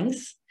certain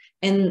length,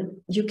 and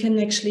you can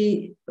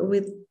actually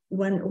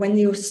when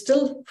you're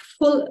still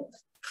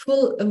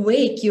full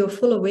awake, you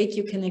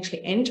can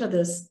actually enter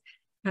this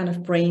kind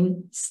of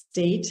brain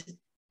state,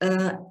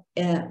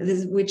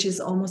 which is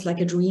almost like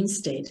a dream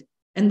state.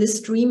 And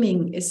this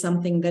dreaming is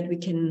something that we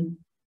can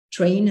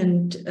train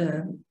and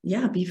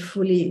be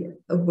fully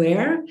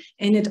aware.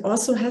 And it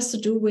also has to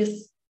do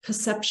with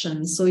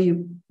perception. So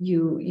you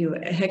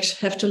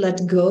have to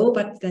let go,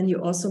 but then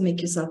you also make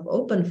yourself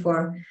open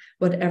for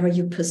whatever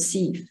you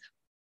perceive.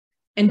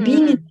 And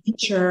being in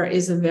nature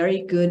is a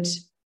very good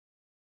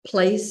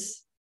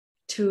place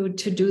to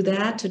do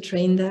that, to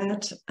train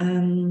that.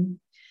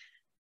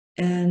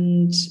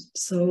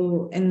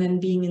 And then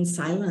being in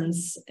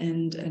silence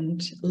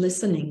and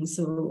listening.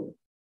 So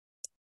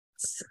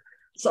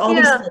all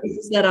these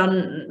places that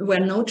where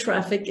no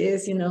traffic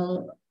is,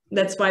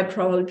 that's why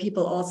probably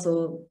people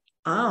also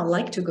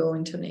like to go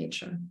into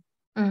nature.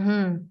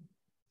 Mm-hmm.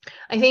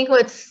 I think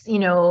what's,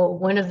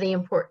 one of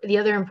the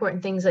other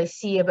important things I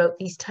see about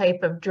these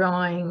type of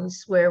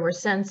drawings where we're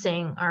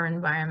sensing our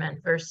environment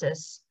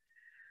versus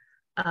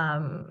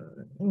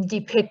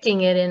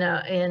depicting it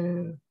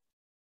in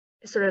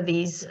sort of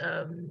these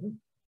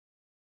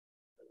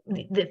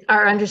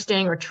our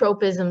understanding or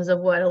tropisms of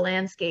what a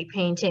landscape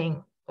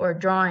painting or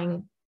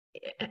drawing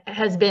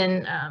has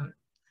been,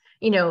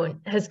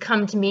 has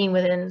come to mean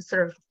within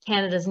sort of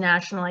Canada's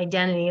national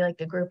identity, like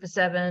the Group of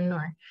Seven,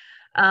 or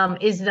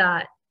is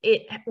that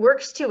it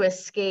works to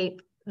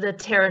escape the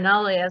terra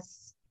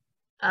nullius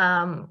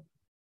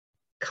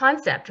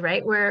concept,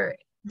 right? Where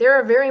there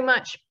are very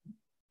much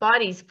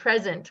bodies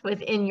present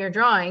within your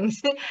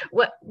drawings,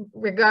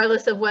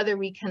 regardless of whether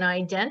we can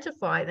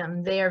identify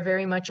them, they are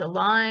very much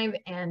alive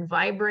and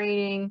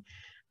vibrating.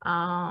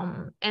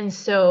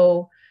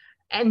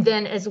 And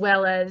then as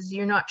well as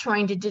you're not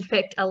trying to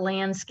depict a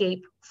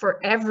landscape for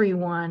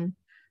everyone,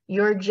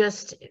 your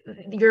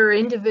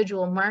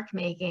individual mark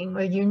making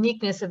or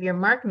uniqueness of your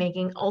mark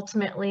making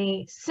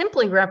ultimately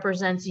simply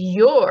represents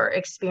your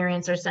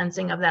experience or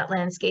sensing of that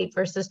landscape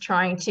versus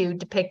trying to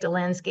depict a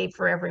landscape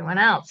for everyone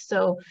else.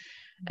 So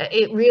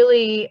it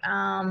really,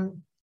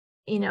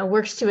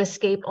 works to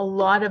escape a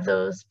lot of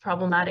those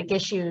problematic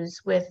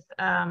issues with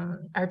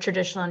our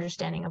traditional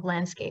understanding of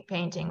landscape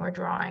painting or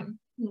drawing.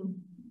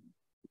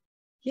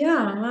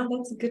 Yeah, well,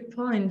 that's a good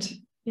point.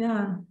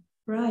 Yeah,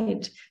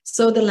 right.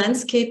 So the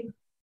landscape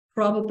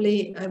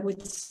probably, I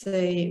would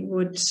say,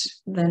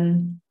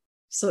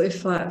 so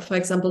if, for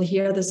example,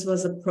 here, this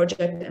was a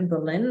project in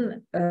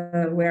Berlin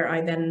where I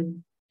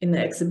then, in the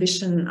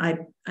exhibition,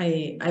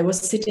 I was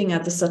sitting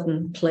at a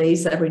certain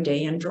place every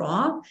day and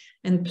draw,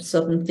 and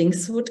certain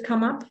things would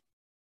come up.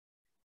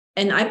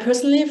 And I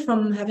personally,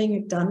 from having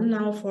it done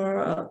now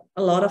for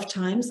a lot of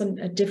times and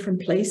at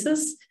different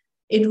places,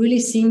 it really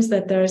seems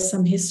that there is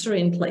some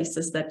history in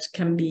places that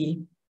can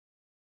be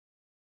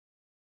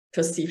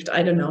perceived.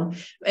 I don't know.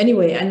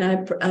 Anyway, and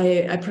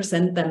I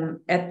present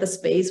them at the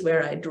space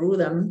where I drew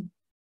them.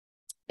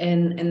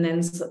 And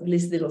then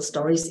these little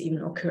stories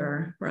even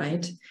occur,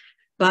 right?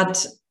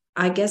 But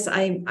I guess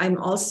I'm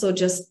also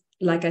just,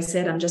 like I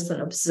said, I'm just an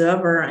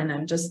observer, and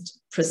I'm just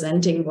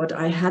presenting what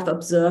I have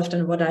observed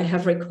and what I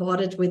have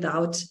recorded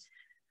without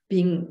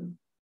being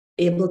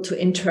able to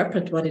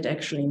interpret what it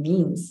actually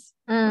means.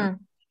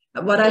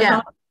 What I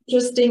found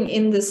interesting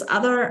in this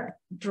other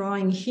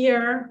drawing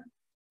here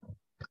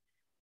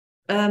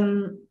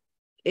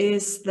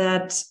is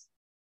that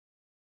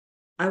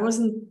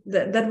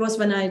that was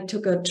when I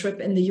took a trip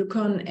in the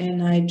Yukon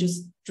and I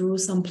just drew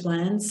some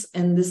plants,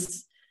 and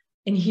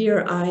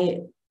here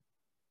I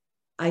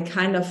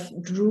kind of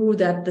drew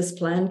that this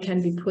plant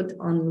can be put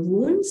on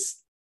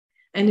wounds.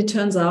 And it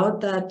turns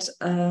out that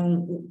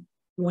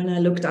when I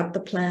looked up the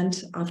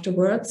plant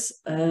afterwards,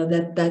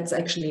 that's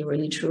actually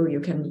really true.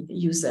 You can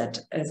use that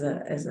as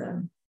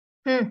a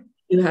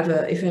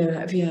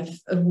if you have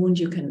a wound,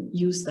 you can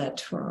use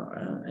that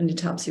for and it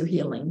helps you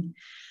healing.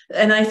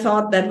 And I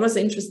thought that was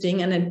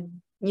interesting. And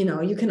then,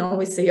 you can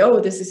always say, oh,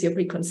 this is your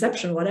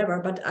preconception, whatever.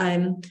 But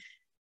I'm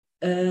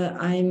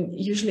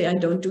usually I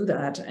don't do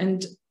that.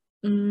 And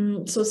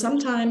so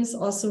sometimes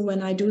also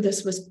when I do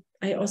this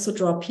I also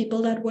draw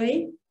people that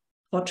way,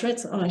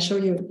 portraits. I show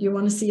you. You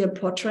want to see a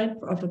portrait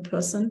of a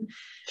person?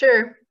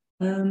 Sure.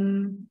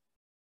 Let's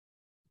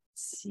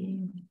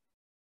see.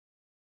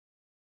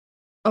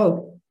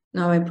 Oh,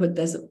 now I put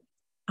this.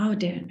 oh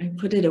dear, I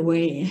put it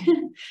away.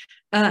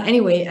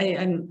 Anyway,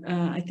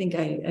 I think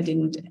I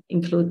didn't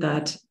include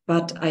that,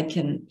 but I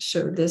can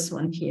show this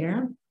one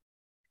here.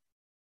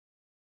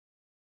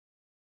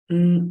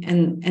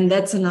 And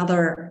that's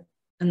another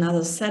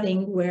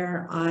setting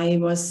where I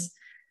was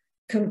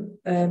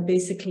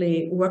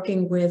basically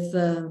working with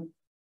an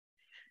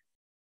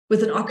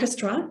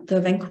orchestra, the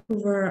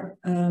Vancouver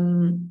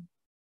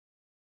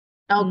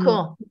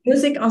cool.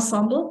 Music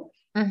Ensemble.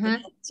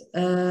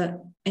 Mm-hmm.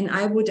 And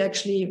I would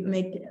actually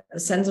make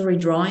sensory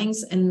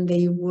drawings, and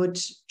they would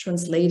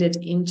translate it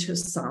into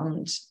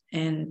sound.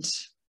 And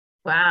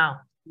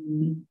wow.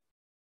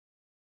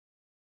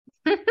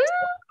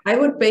 I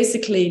would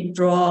basically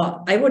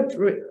draw. I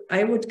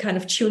would kind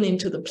of tune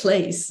into the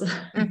place,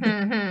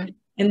 mm-hmm.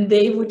 and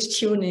they would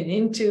tune it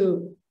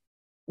into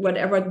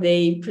whatever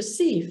they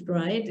perceived.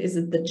 Right? Is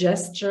it the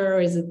gesture?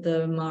 Is it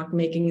the mark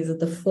making? Is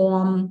it the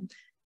form?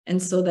 And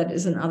so that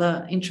is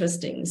another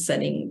interesting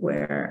setting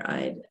where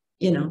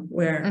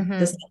mm-hmm.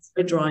 the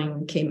sensory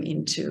drawing came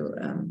into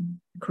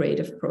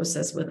creative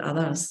process with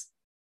others.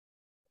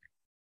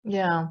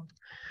 Yeah.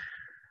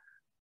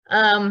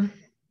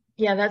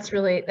 Yeah, that's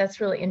really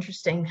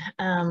interesting.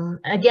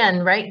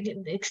 Again, right,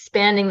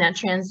 expanding that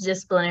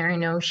transdisciplinary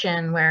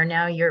notion where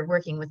now you're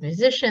working with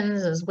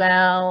musicians as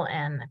well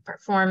and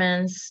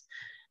performance.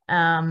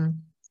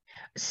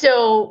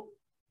 So,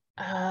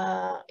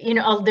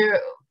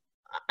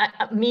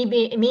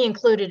 me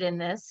included in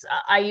this,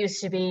 I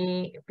used to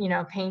be,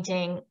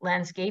 painting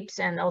landscapes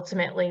and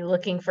ultimately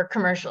looking for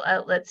commercial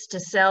outlets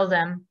to sell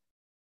them.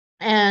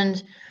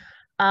 And,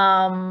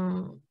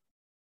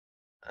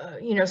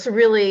 so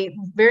really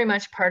very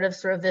much part of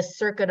sort of this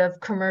circuit of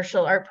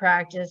commercial art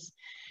practice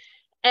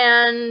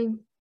and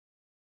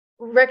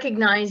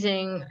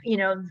recognizing,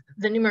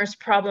 the numerous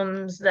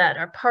problems that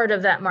are part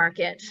of that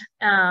market.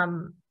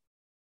 And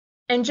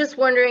just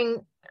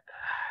wondering,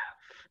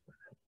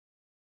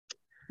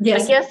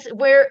 yes. I guess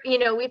where,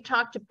 we've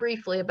talked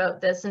briefly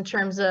about this in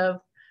terms of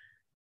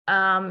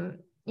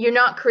you're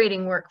not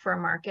creating work for a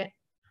market,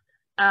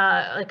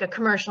 like a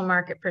commercial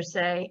market per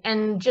se.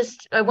 And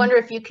just, I wonder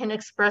if you can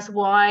express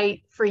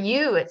why for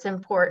you it's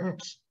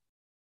important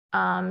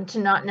to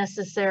not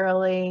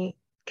necessarily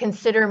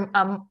consider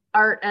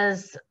art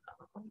as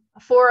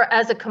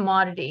a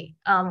commodity.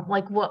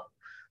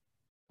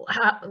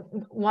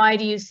 Why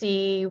do you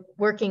see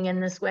working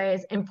in this way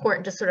as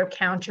important to sort of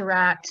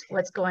counteract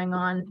what's going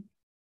on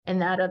in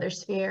that other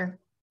sphere?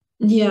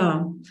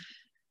 Yeah.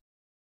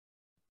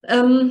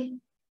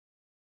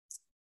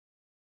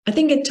 I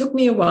think it took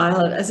me a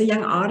while. As a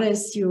young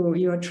artist,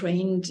 you're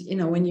trained,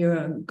 when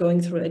you're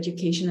going through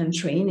education and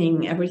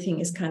training, everything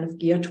is kind of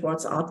geared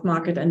towards art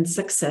market, and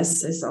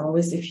success is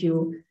always if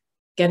you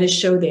get a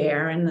show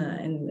there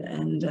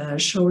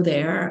and show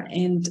there,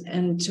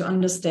 and to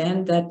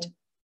understand that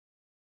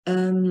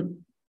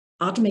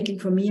art making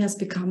for me has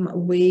become a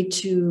way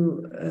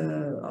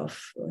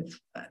of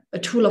a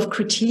tool of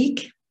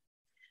critique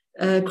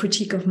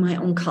of my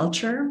own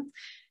culture,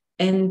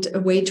 and a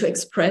way to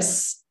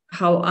express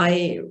how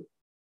I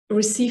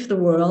receive the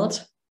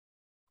world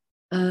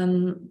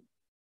in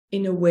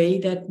a way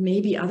that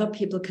maybe other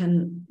people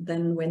can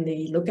then, when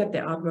they look at the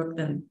artwork,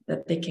 then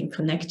that they can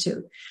connect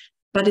to.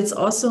 But it's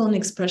also an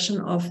expression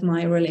of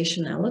my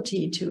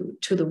relationality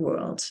to the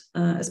world,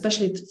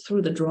 especially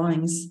through the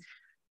drawings.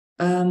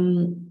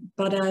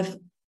 But I've,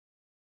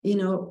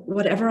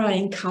 whatever I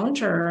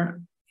encounter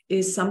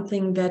is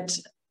something that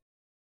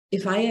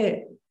if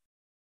I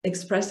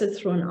express it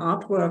through an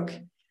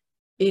artwork,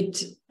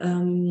 it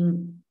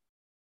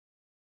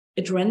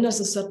renders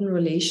a certain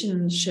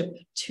relationship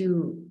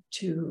to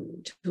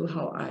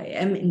how I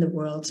am in the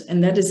world,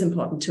 and that is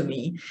important to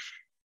me,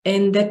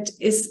 and that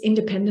is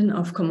independent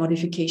of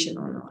commodification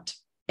or not.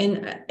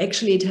 And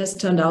actually, it has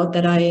turned out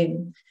that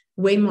I'm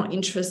way more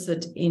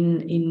interested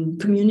in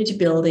community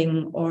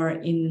building, or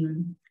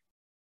in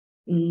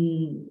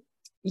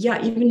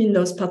even in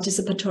those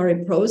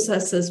participatory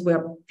processes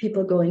where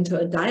people go into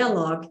a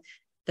dialogue,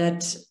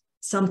 that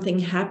something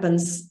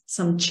happens,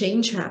 some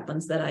change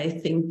happens that I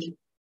think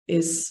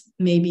is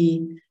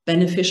maybe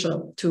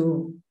beneficial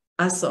to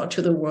us or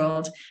to the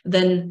world,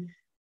 then,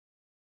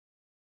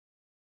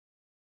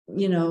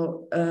 the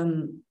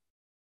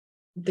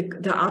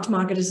art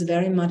market is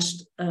very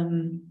much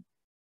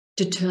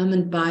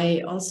determined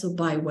by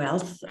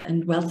wealth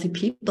and wealthy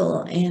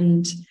people.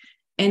 And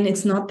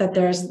it's not that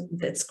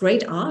that's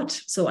great art,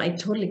 so I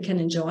totally can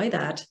enjoy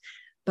that.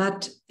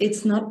 But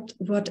it's not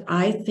what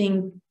I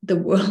think the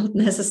world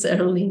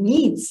necessarily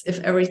needs if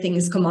everything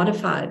is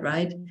commodified,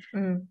 right?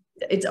 Mm.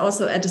 It's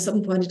also, at a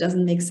certain point, it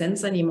doesn't make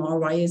sense anymore.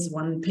 Why is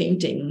one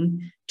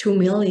painting 2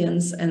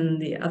 million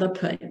and the other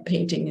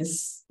painting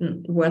is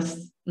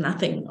worth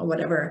nothing or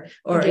whatever?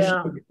 Or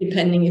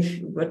depending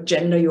if what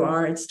gender you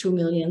are, it's 2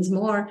 million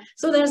more.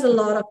 So there's a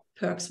lot of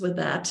perks with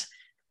that.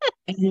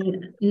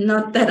 And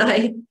not that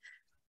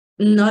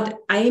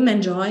I'm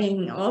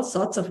enjoying all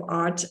sorts of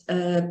art,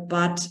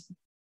 but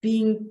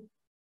being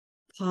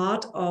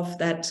part of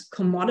that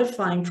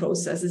commodifying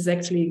process is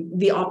actually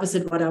the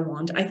opposite what I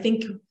want. I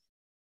think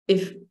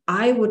if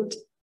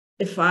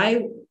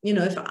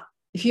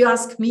you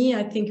ask me,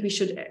 I think we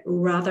should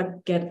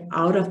rather get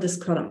out of this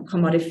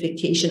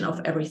commodification of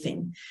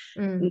everything.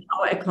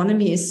 Our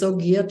economy is so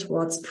geared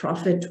towards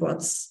profit,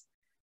 towards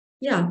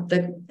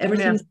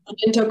everything is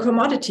into a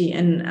commodity,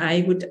 and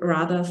I would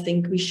rather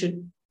think we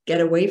should get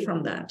away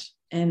from that.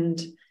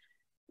 And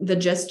the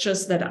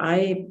gestures that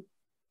I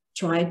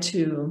try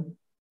to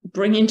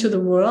bring into the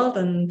world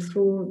and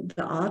through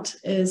the art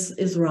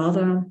is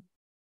rather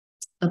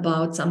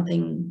about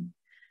something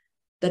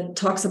that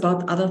talks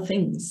about other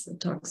things. It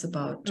talks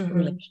about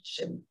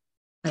relationship.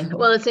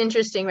 Well, it's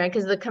interesting, right?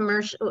 Because the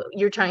commercial,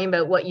 you're talking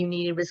about what you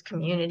needed was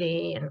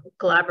community and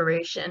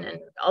collaboration, and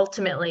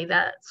ultimately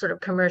that sort of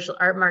commercial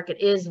art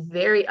market is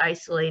very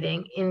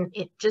isolating in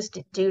it, just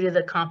due to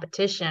the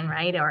competition,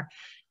 right? Or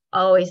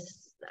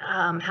always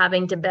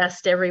having to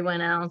best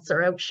everyone else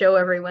or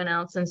outshow everyone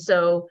else, and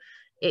so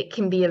it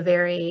can be a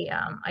very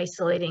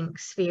isolating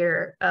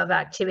sphere of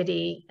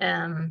activity,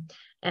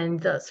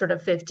 and the sort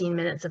of 15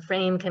 minutes of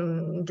fame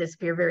can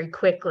disappear very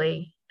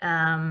quickly.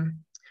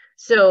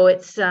 So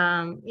it's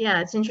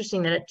it's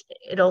interesting that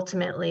it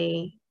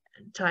ultimately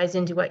ties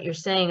into what you're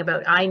saying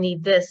about I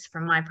need this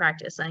from my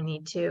practice. I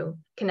need to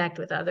connect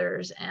with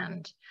others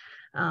and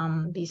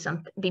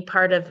be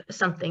part of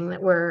something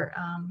that where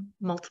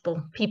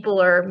multiple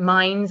people or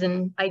minds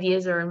and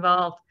ideas are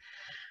involved.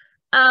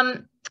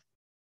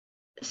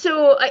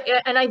 So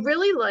I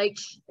really liked,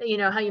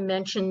 how you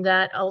mentioned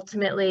that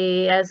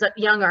ultimately as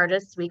young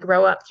artists, we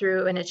grow up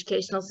through an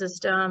educational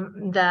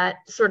system that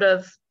sort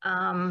of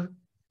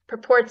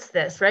purports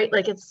this, right?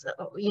 Like it's,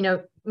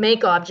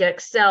 make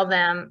objects, sell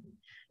them,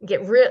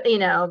 get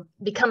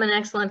become an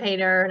excellent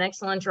painter, an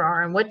excellent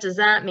drawer. And what does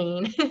that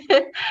mean?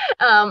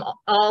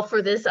 All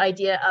for this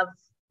idea of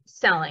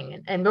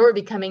selling, and we're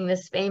becoming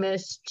this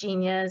famous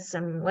genius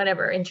and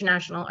whatever,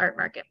 international art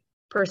market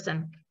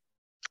person.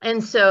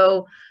 And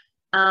so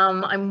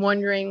I'm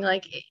wondering,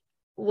 like,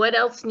 what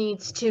else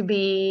needs to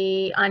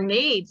be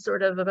unmade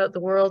sort of about the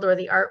world or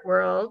the art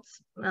world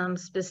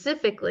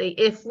specifically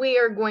if we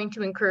are going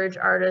to encourage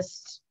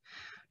artists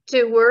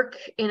to work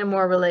in a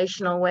more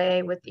relational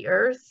way with the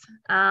earth,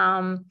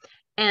 and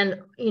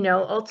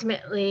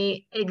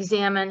ultimately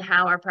examine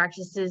how our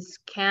practices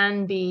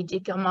can be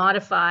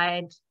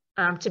decommodified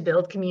to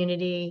build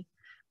community,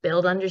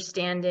 build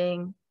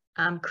understanding,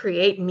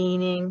 create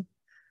meaning.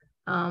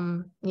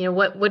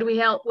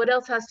 What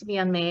else has to be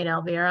unmade,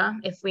 Elvira,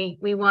 if we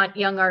want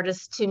young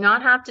artists to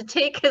not have to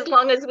take as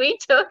long as we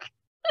took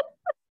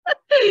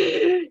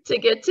to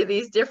get to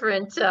these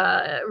different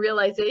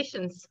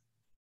realizations?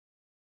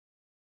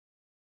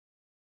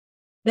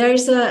 There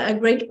is a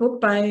great book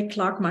by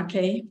Clark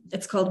Mackay.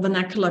 It's called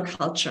Vernacular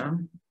Culture.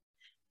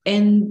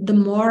 And the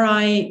more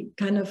I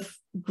kind of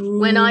grew...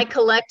 When I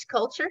collect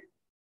culture?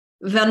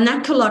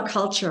 Vernacular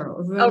culture.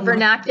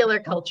 Vernacular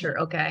culture.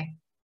 Okay.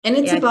 And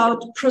it's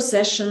about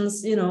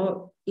processions,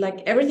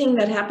 like everything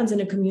that happens in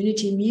a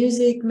community,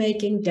 music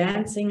making,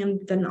 dancing,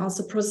 and then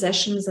also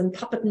processions and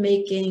puppet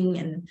making,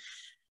 and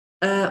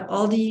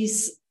all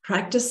these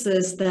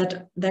practices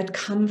that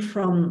come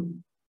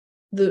from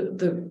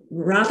the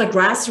rather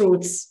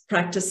grassroots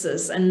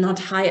practices and not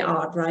high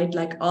art, right?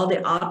 Like all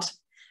the art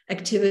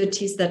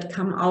activities that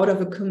come out of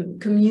a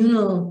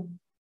communal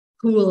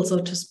pool, so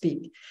to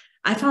speak.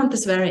 I found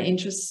this very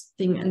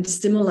interesting and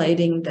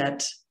stimulating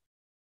that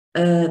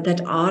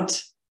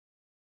art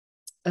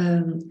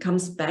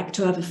comes back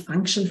to have a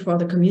function for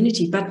the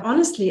community. But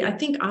honestly, I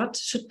think art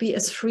should be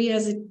as free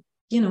as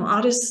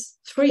art is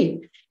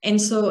free.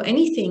 And so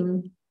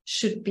anything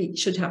should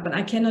happen.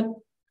 How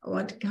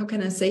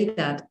can I say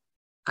that?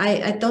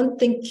 I don't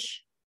think,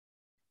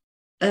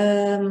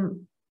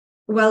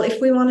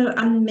 if we want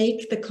to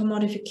unmake the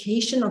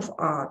commodification of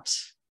art,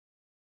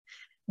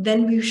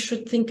 then we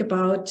should think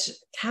about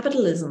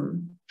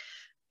capitalism.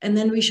 And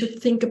then we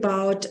should think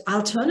about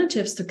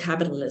alternatives to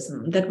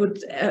capitalism that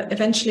would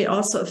eventually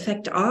also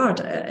affect art,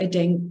 I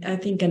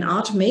think, and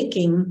art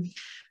making.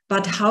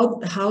 But how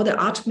the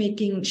art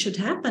making should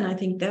happen, I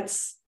think that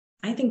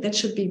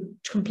should be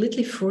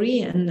completely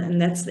free,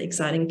 and that's the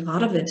exciting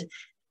part of it.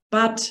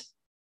 But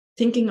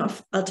thinking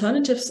of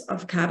alternatives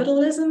of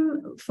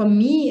capitalism, for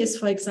me, is,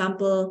 for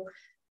example,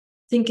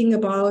 thinking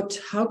about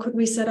how could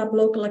we set up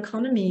local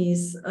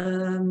economies,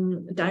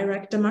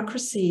 direct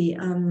democracy,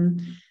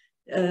 and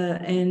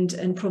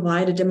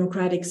provide a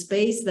democratic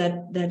space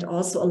that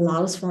also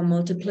allows for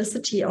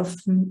multiplicity of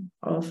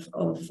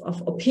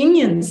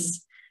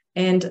opinions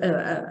and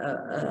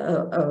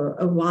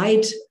a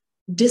wide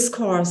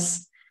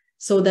discourse,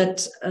 so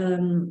that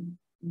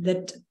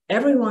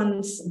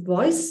everyone's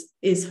voice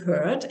is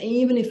heard,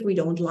 even if we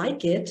don't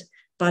like it,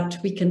 but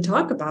we can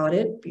talk about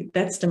it.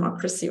 That's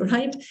democracy,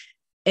 right?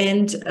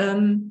 And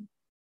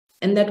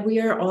that we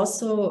are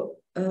also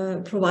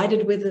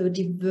provided with a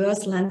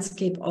diverse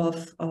landscape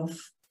of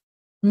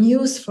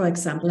news, for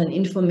example, and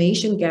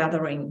information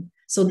gathering,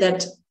 so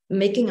that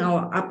making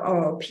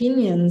our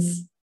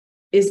opinions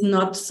is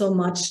not so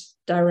much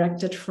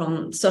directed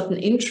from certain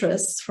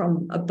interests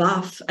from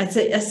above. I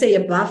say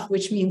above,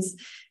 which means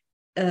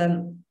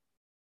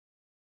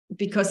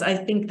because I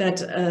think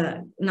that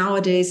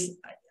nowadays,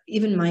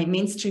 even my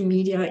mainstream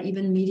media,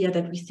 even media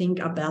that we think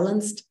are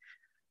balanced,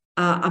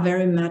 are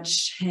very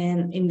much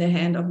in the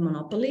hand of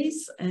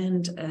monopolies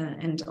and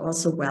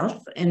also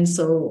wealth, and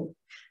so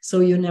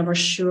you're never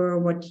sure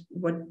what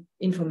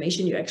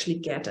information you actually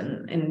get,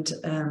 and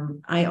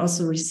I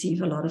also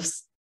receive a lot of.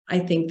 I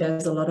think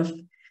there's a lot of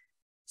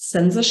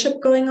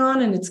censorship going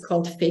on, and it's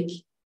called fact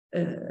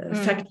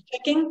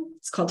checking.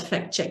 It's called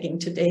fact checking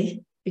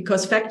today,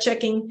 because fact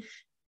checking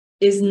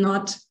is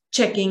not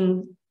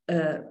checking,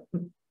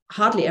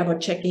 hardly ever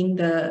checking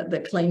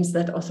the claims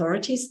that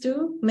authorities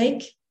do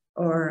make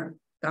or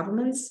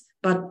governments,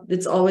 but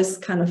it's always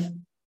kind of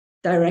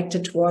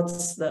directed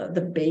towards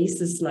the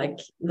basis, like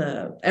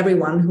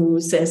everyone who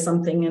says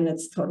something and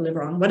it's totally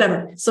wrong,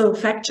 whatever. So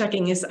fact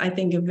checking is, I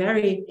think, a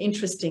very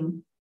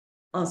interesting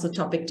also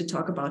topic to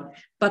talk about.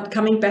 But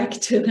coming back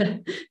to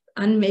the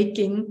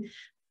unmaking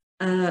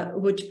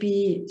would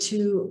be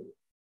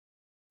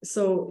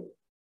so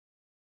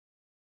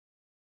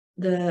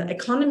the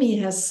economy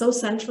has so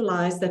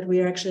centralized that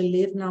we actually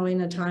live now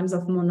in a times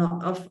of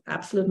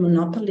absolute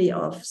monopoly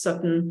of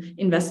certain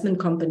investment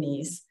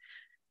companies.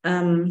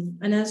 And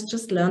I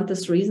just learned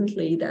this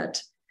recently,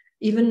 that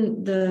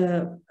even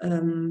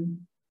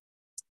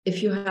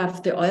if you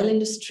have the oil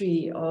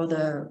industry or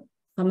the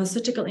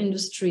pharmaceutical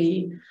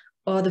industry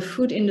or the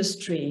food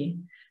industry,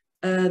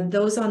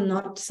 those are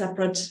not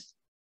separate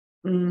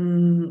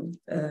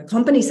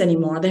companies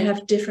anymore. They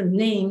have different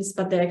names,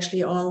 but they're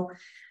actually all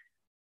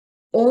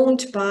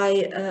owned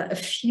by a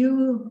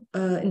few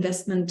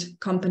investment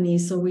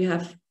companies. So we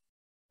have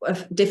a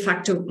de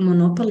facto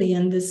monopoly,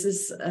 and this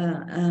is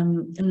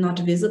not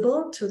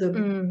visible to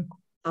the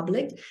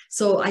public.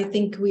 So I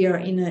think we are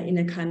in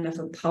a kind of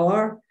a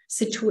power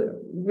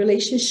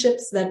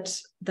relationships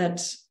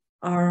that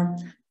are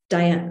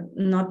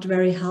not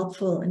very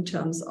helpful in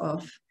terms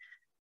of,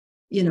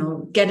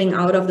 getting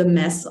out of the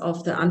mess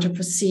of the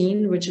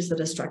Anthropocene, which is the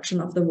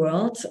destruction of the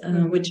world,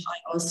 which I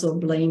also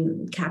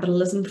blame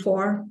capitalism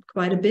for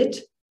quite a bit.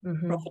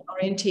 Profit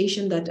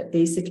orientation that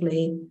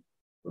basically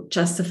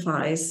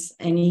justifies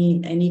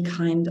any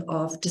kind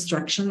of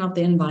destruction of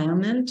the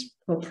environment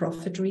for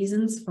profit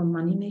reasons, for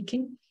money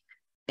making.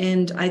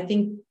 And I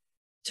think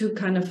to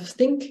kind of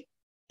think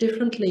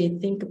differently,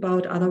 think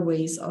about other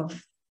ways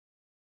of,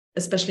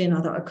 especially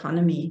another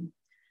economy,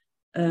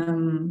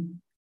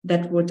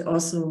 that would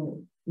also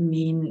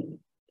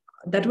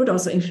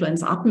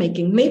influence art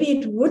making. Maybe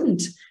it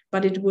wouldn't,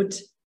 but it would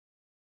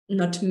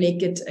not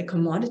make it a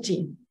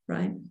commodity,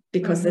 right?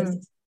 Because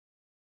it's.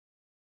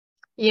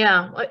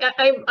 Yeah,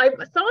 I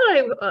thought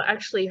I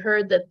actually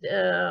heard that.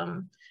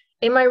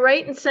 Am I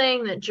right in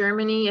saying that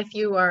Germany, if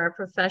you are a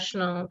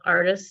professional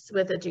artist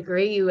with a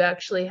degree, you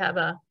actually have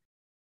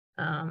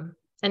an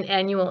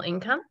annual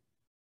income?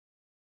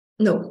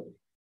 No.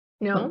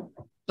 No.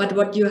 But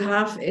what you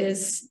have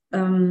is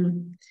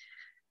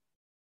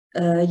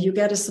you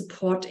get a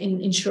support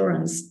in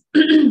insurance.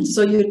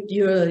 So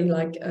you're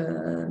like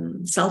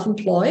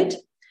self-employed,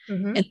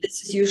 and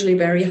this is usually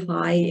very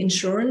high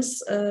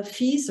insurance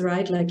fees,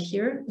 right? Like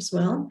here as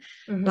well.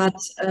 But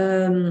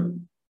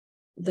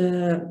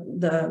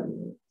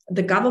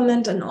the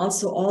government and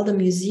also all the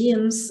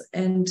museums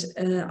and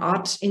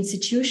art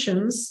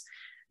institutions,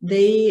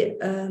 they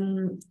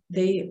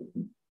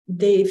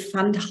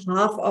fund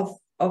half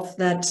of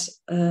that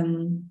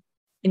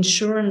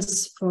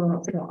insurance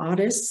for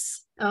artists.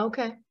 Oh,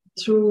 okay.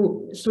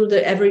 Through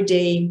the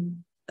everyday,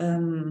 I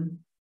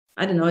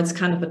don't know, it's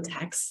kind of a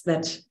tax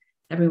that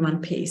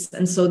everyone pays,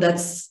 and so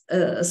that's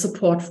a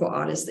support for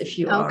artists if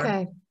you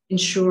are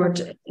insured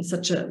in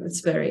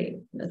it's very,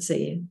 let's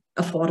say,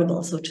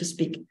 affordable, so to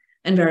speak,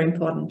 and very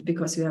important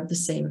because you have the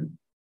same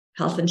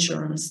health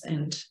insurance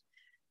and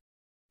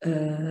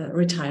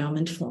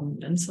retirement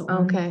fund and so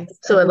on. Okay,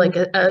 so like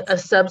a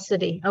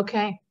subsidy.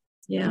 Okay.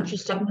 Yeah,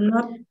 interesting.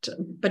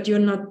 But you're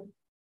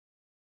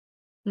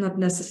not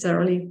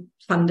necessarily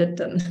funded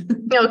then.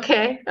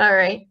 Okay, all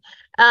right.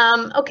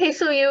 Okay,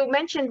 so you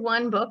mentioned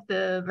one book,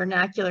 The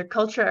Vernacular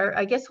Culture.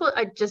 I guess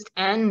I just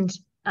end.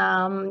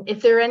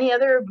 If there are any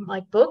other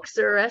like books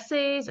or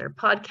essays or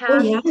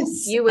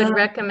podcasts you would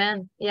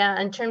recommend,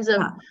 in terms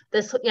of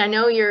this. I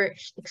know you're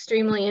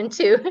extremely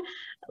into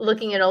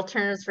looking at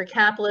alternatives for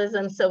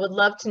capitalism, so would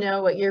love to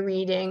know what you're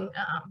reading.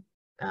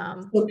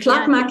 Well,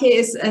 Clark Mackey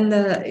is, and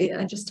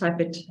I just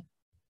type it.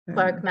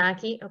 Clark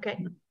Mackey,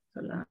 okay.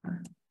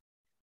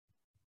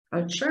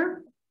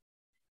 Culture.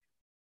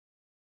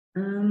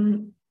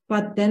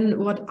 But then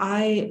what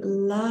I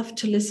love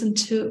to listen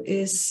to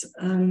is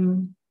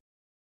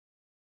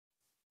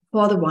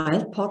For the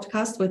Wild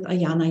podcast with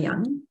Ayana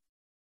Young.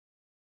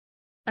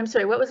 I'm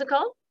sorry, what was it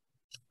called?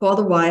 For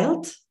the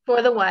Wild.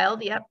 For the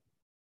Wild, yep.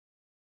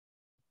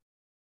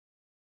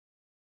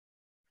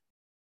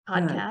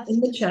 Podcast. In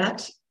the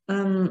chat.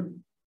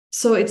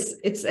 So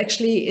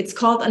it's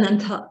called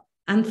an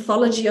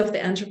anthology of the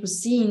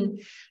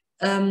Anthropocene.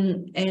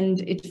 And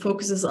it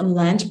focuses on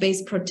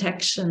land-based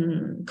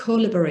protection,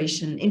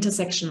 co-liberation,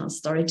 intersectional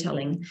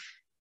storytelling.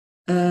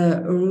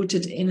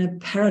 rooted in a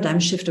paradigm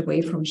shift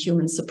away from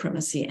human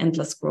supremacy,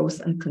 endless growth,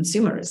 and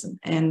consumerism.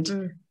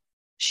 And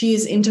she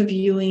is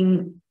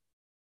interviewing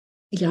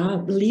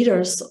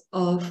leaders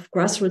of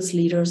grassroots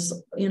leaders,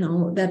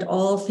 that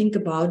all think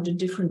about the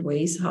different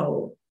ways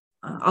how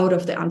out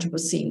of the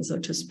Anthropocene, so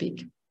to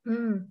speak.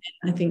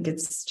 I think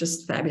it's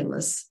just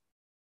fabulous.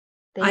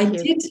 I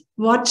did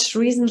watch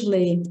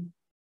recently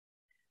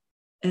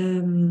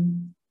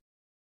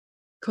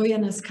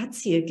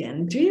Koyaanisqatsi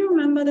again. Do you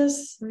remember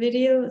this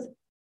video,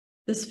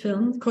 this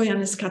film,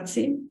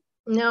 Koyaanisqatsi?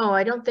 No,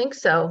 I don't think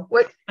so.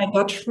 What? I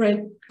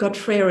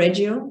Godfrey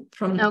Reggio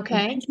from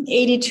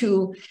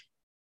 1982.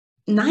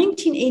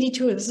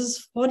 1982, this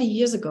is 40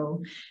 years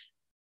ago.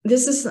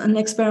 This is an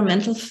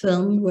experimental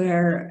film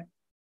where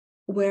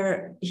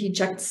he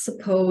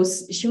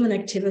juxtaposes human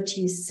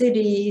activities,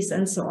 cities,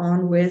 and so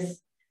on with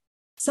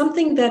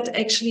something that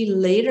actually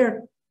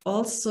later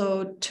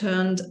also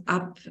turned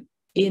up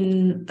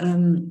in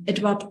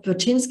Edward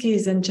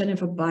Burtynsky's and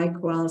Jennifer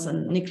Bakewell's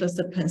and Nicolas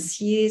de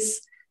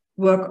Pensier's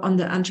work on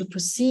the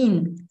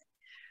Anthropocene,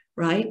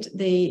 right?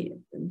 They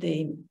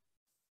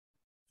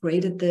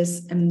created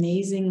this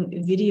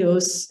amazing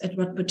videos,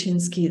 Edward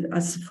Burtynsky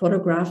as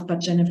photographed by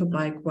Jennifer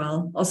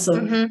Bakewell.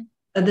 Also,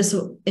 this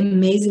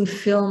amazing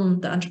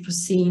film, The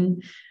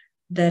Anthropocene,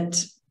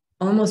 that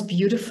almost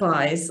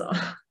beautifies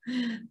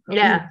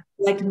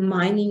like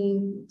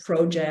mining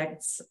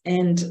projects.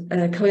 And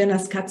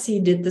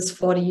Koyaanisqatsi did this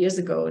 40 years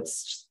ago.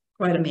 It's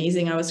quite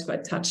amazing. I was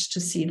quite touched to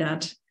see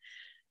that.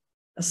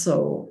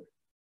 So,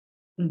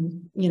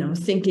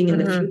 thinking in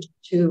the future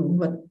too,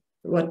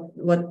 what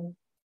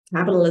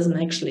capitalism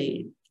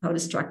actually, how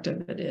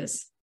destructive it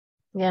is.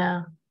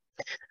 Yeah.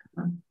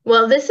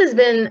 Well, this has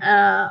been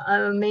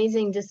an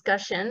amazing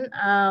discussion.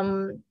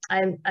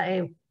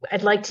 I'd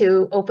like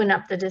to open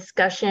up the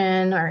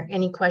discussion or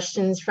any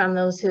questions from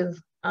those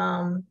who've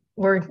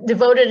were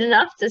devoted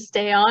enough to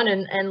stay on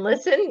and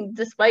listen,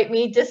 despite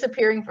me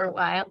disappearing for a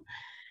while.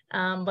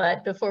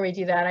 But before we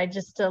do that, I'd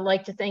just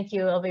like to thank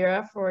you,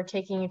 Elvira, for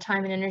taking your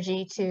time and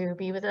energy to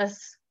be with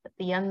us at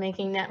the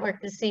Unmaking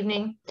Network this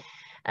evening,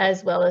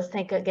 as well as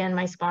thank again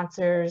my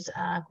sponsors,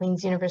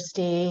 Queen's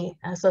University,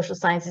 Social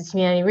Sciences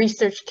Community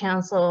Research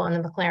Council, and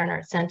the McLaren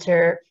Art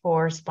Center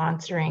for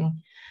sponsoring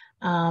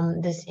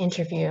this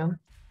interview.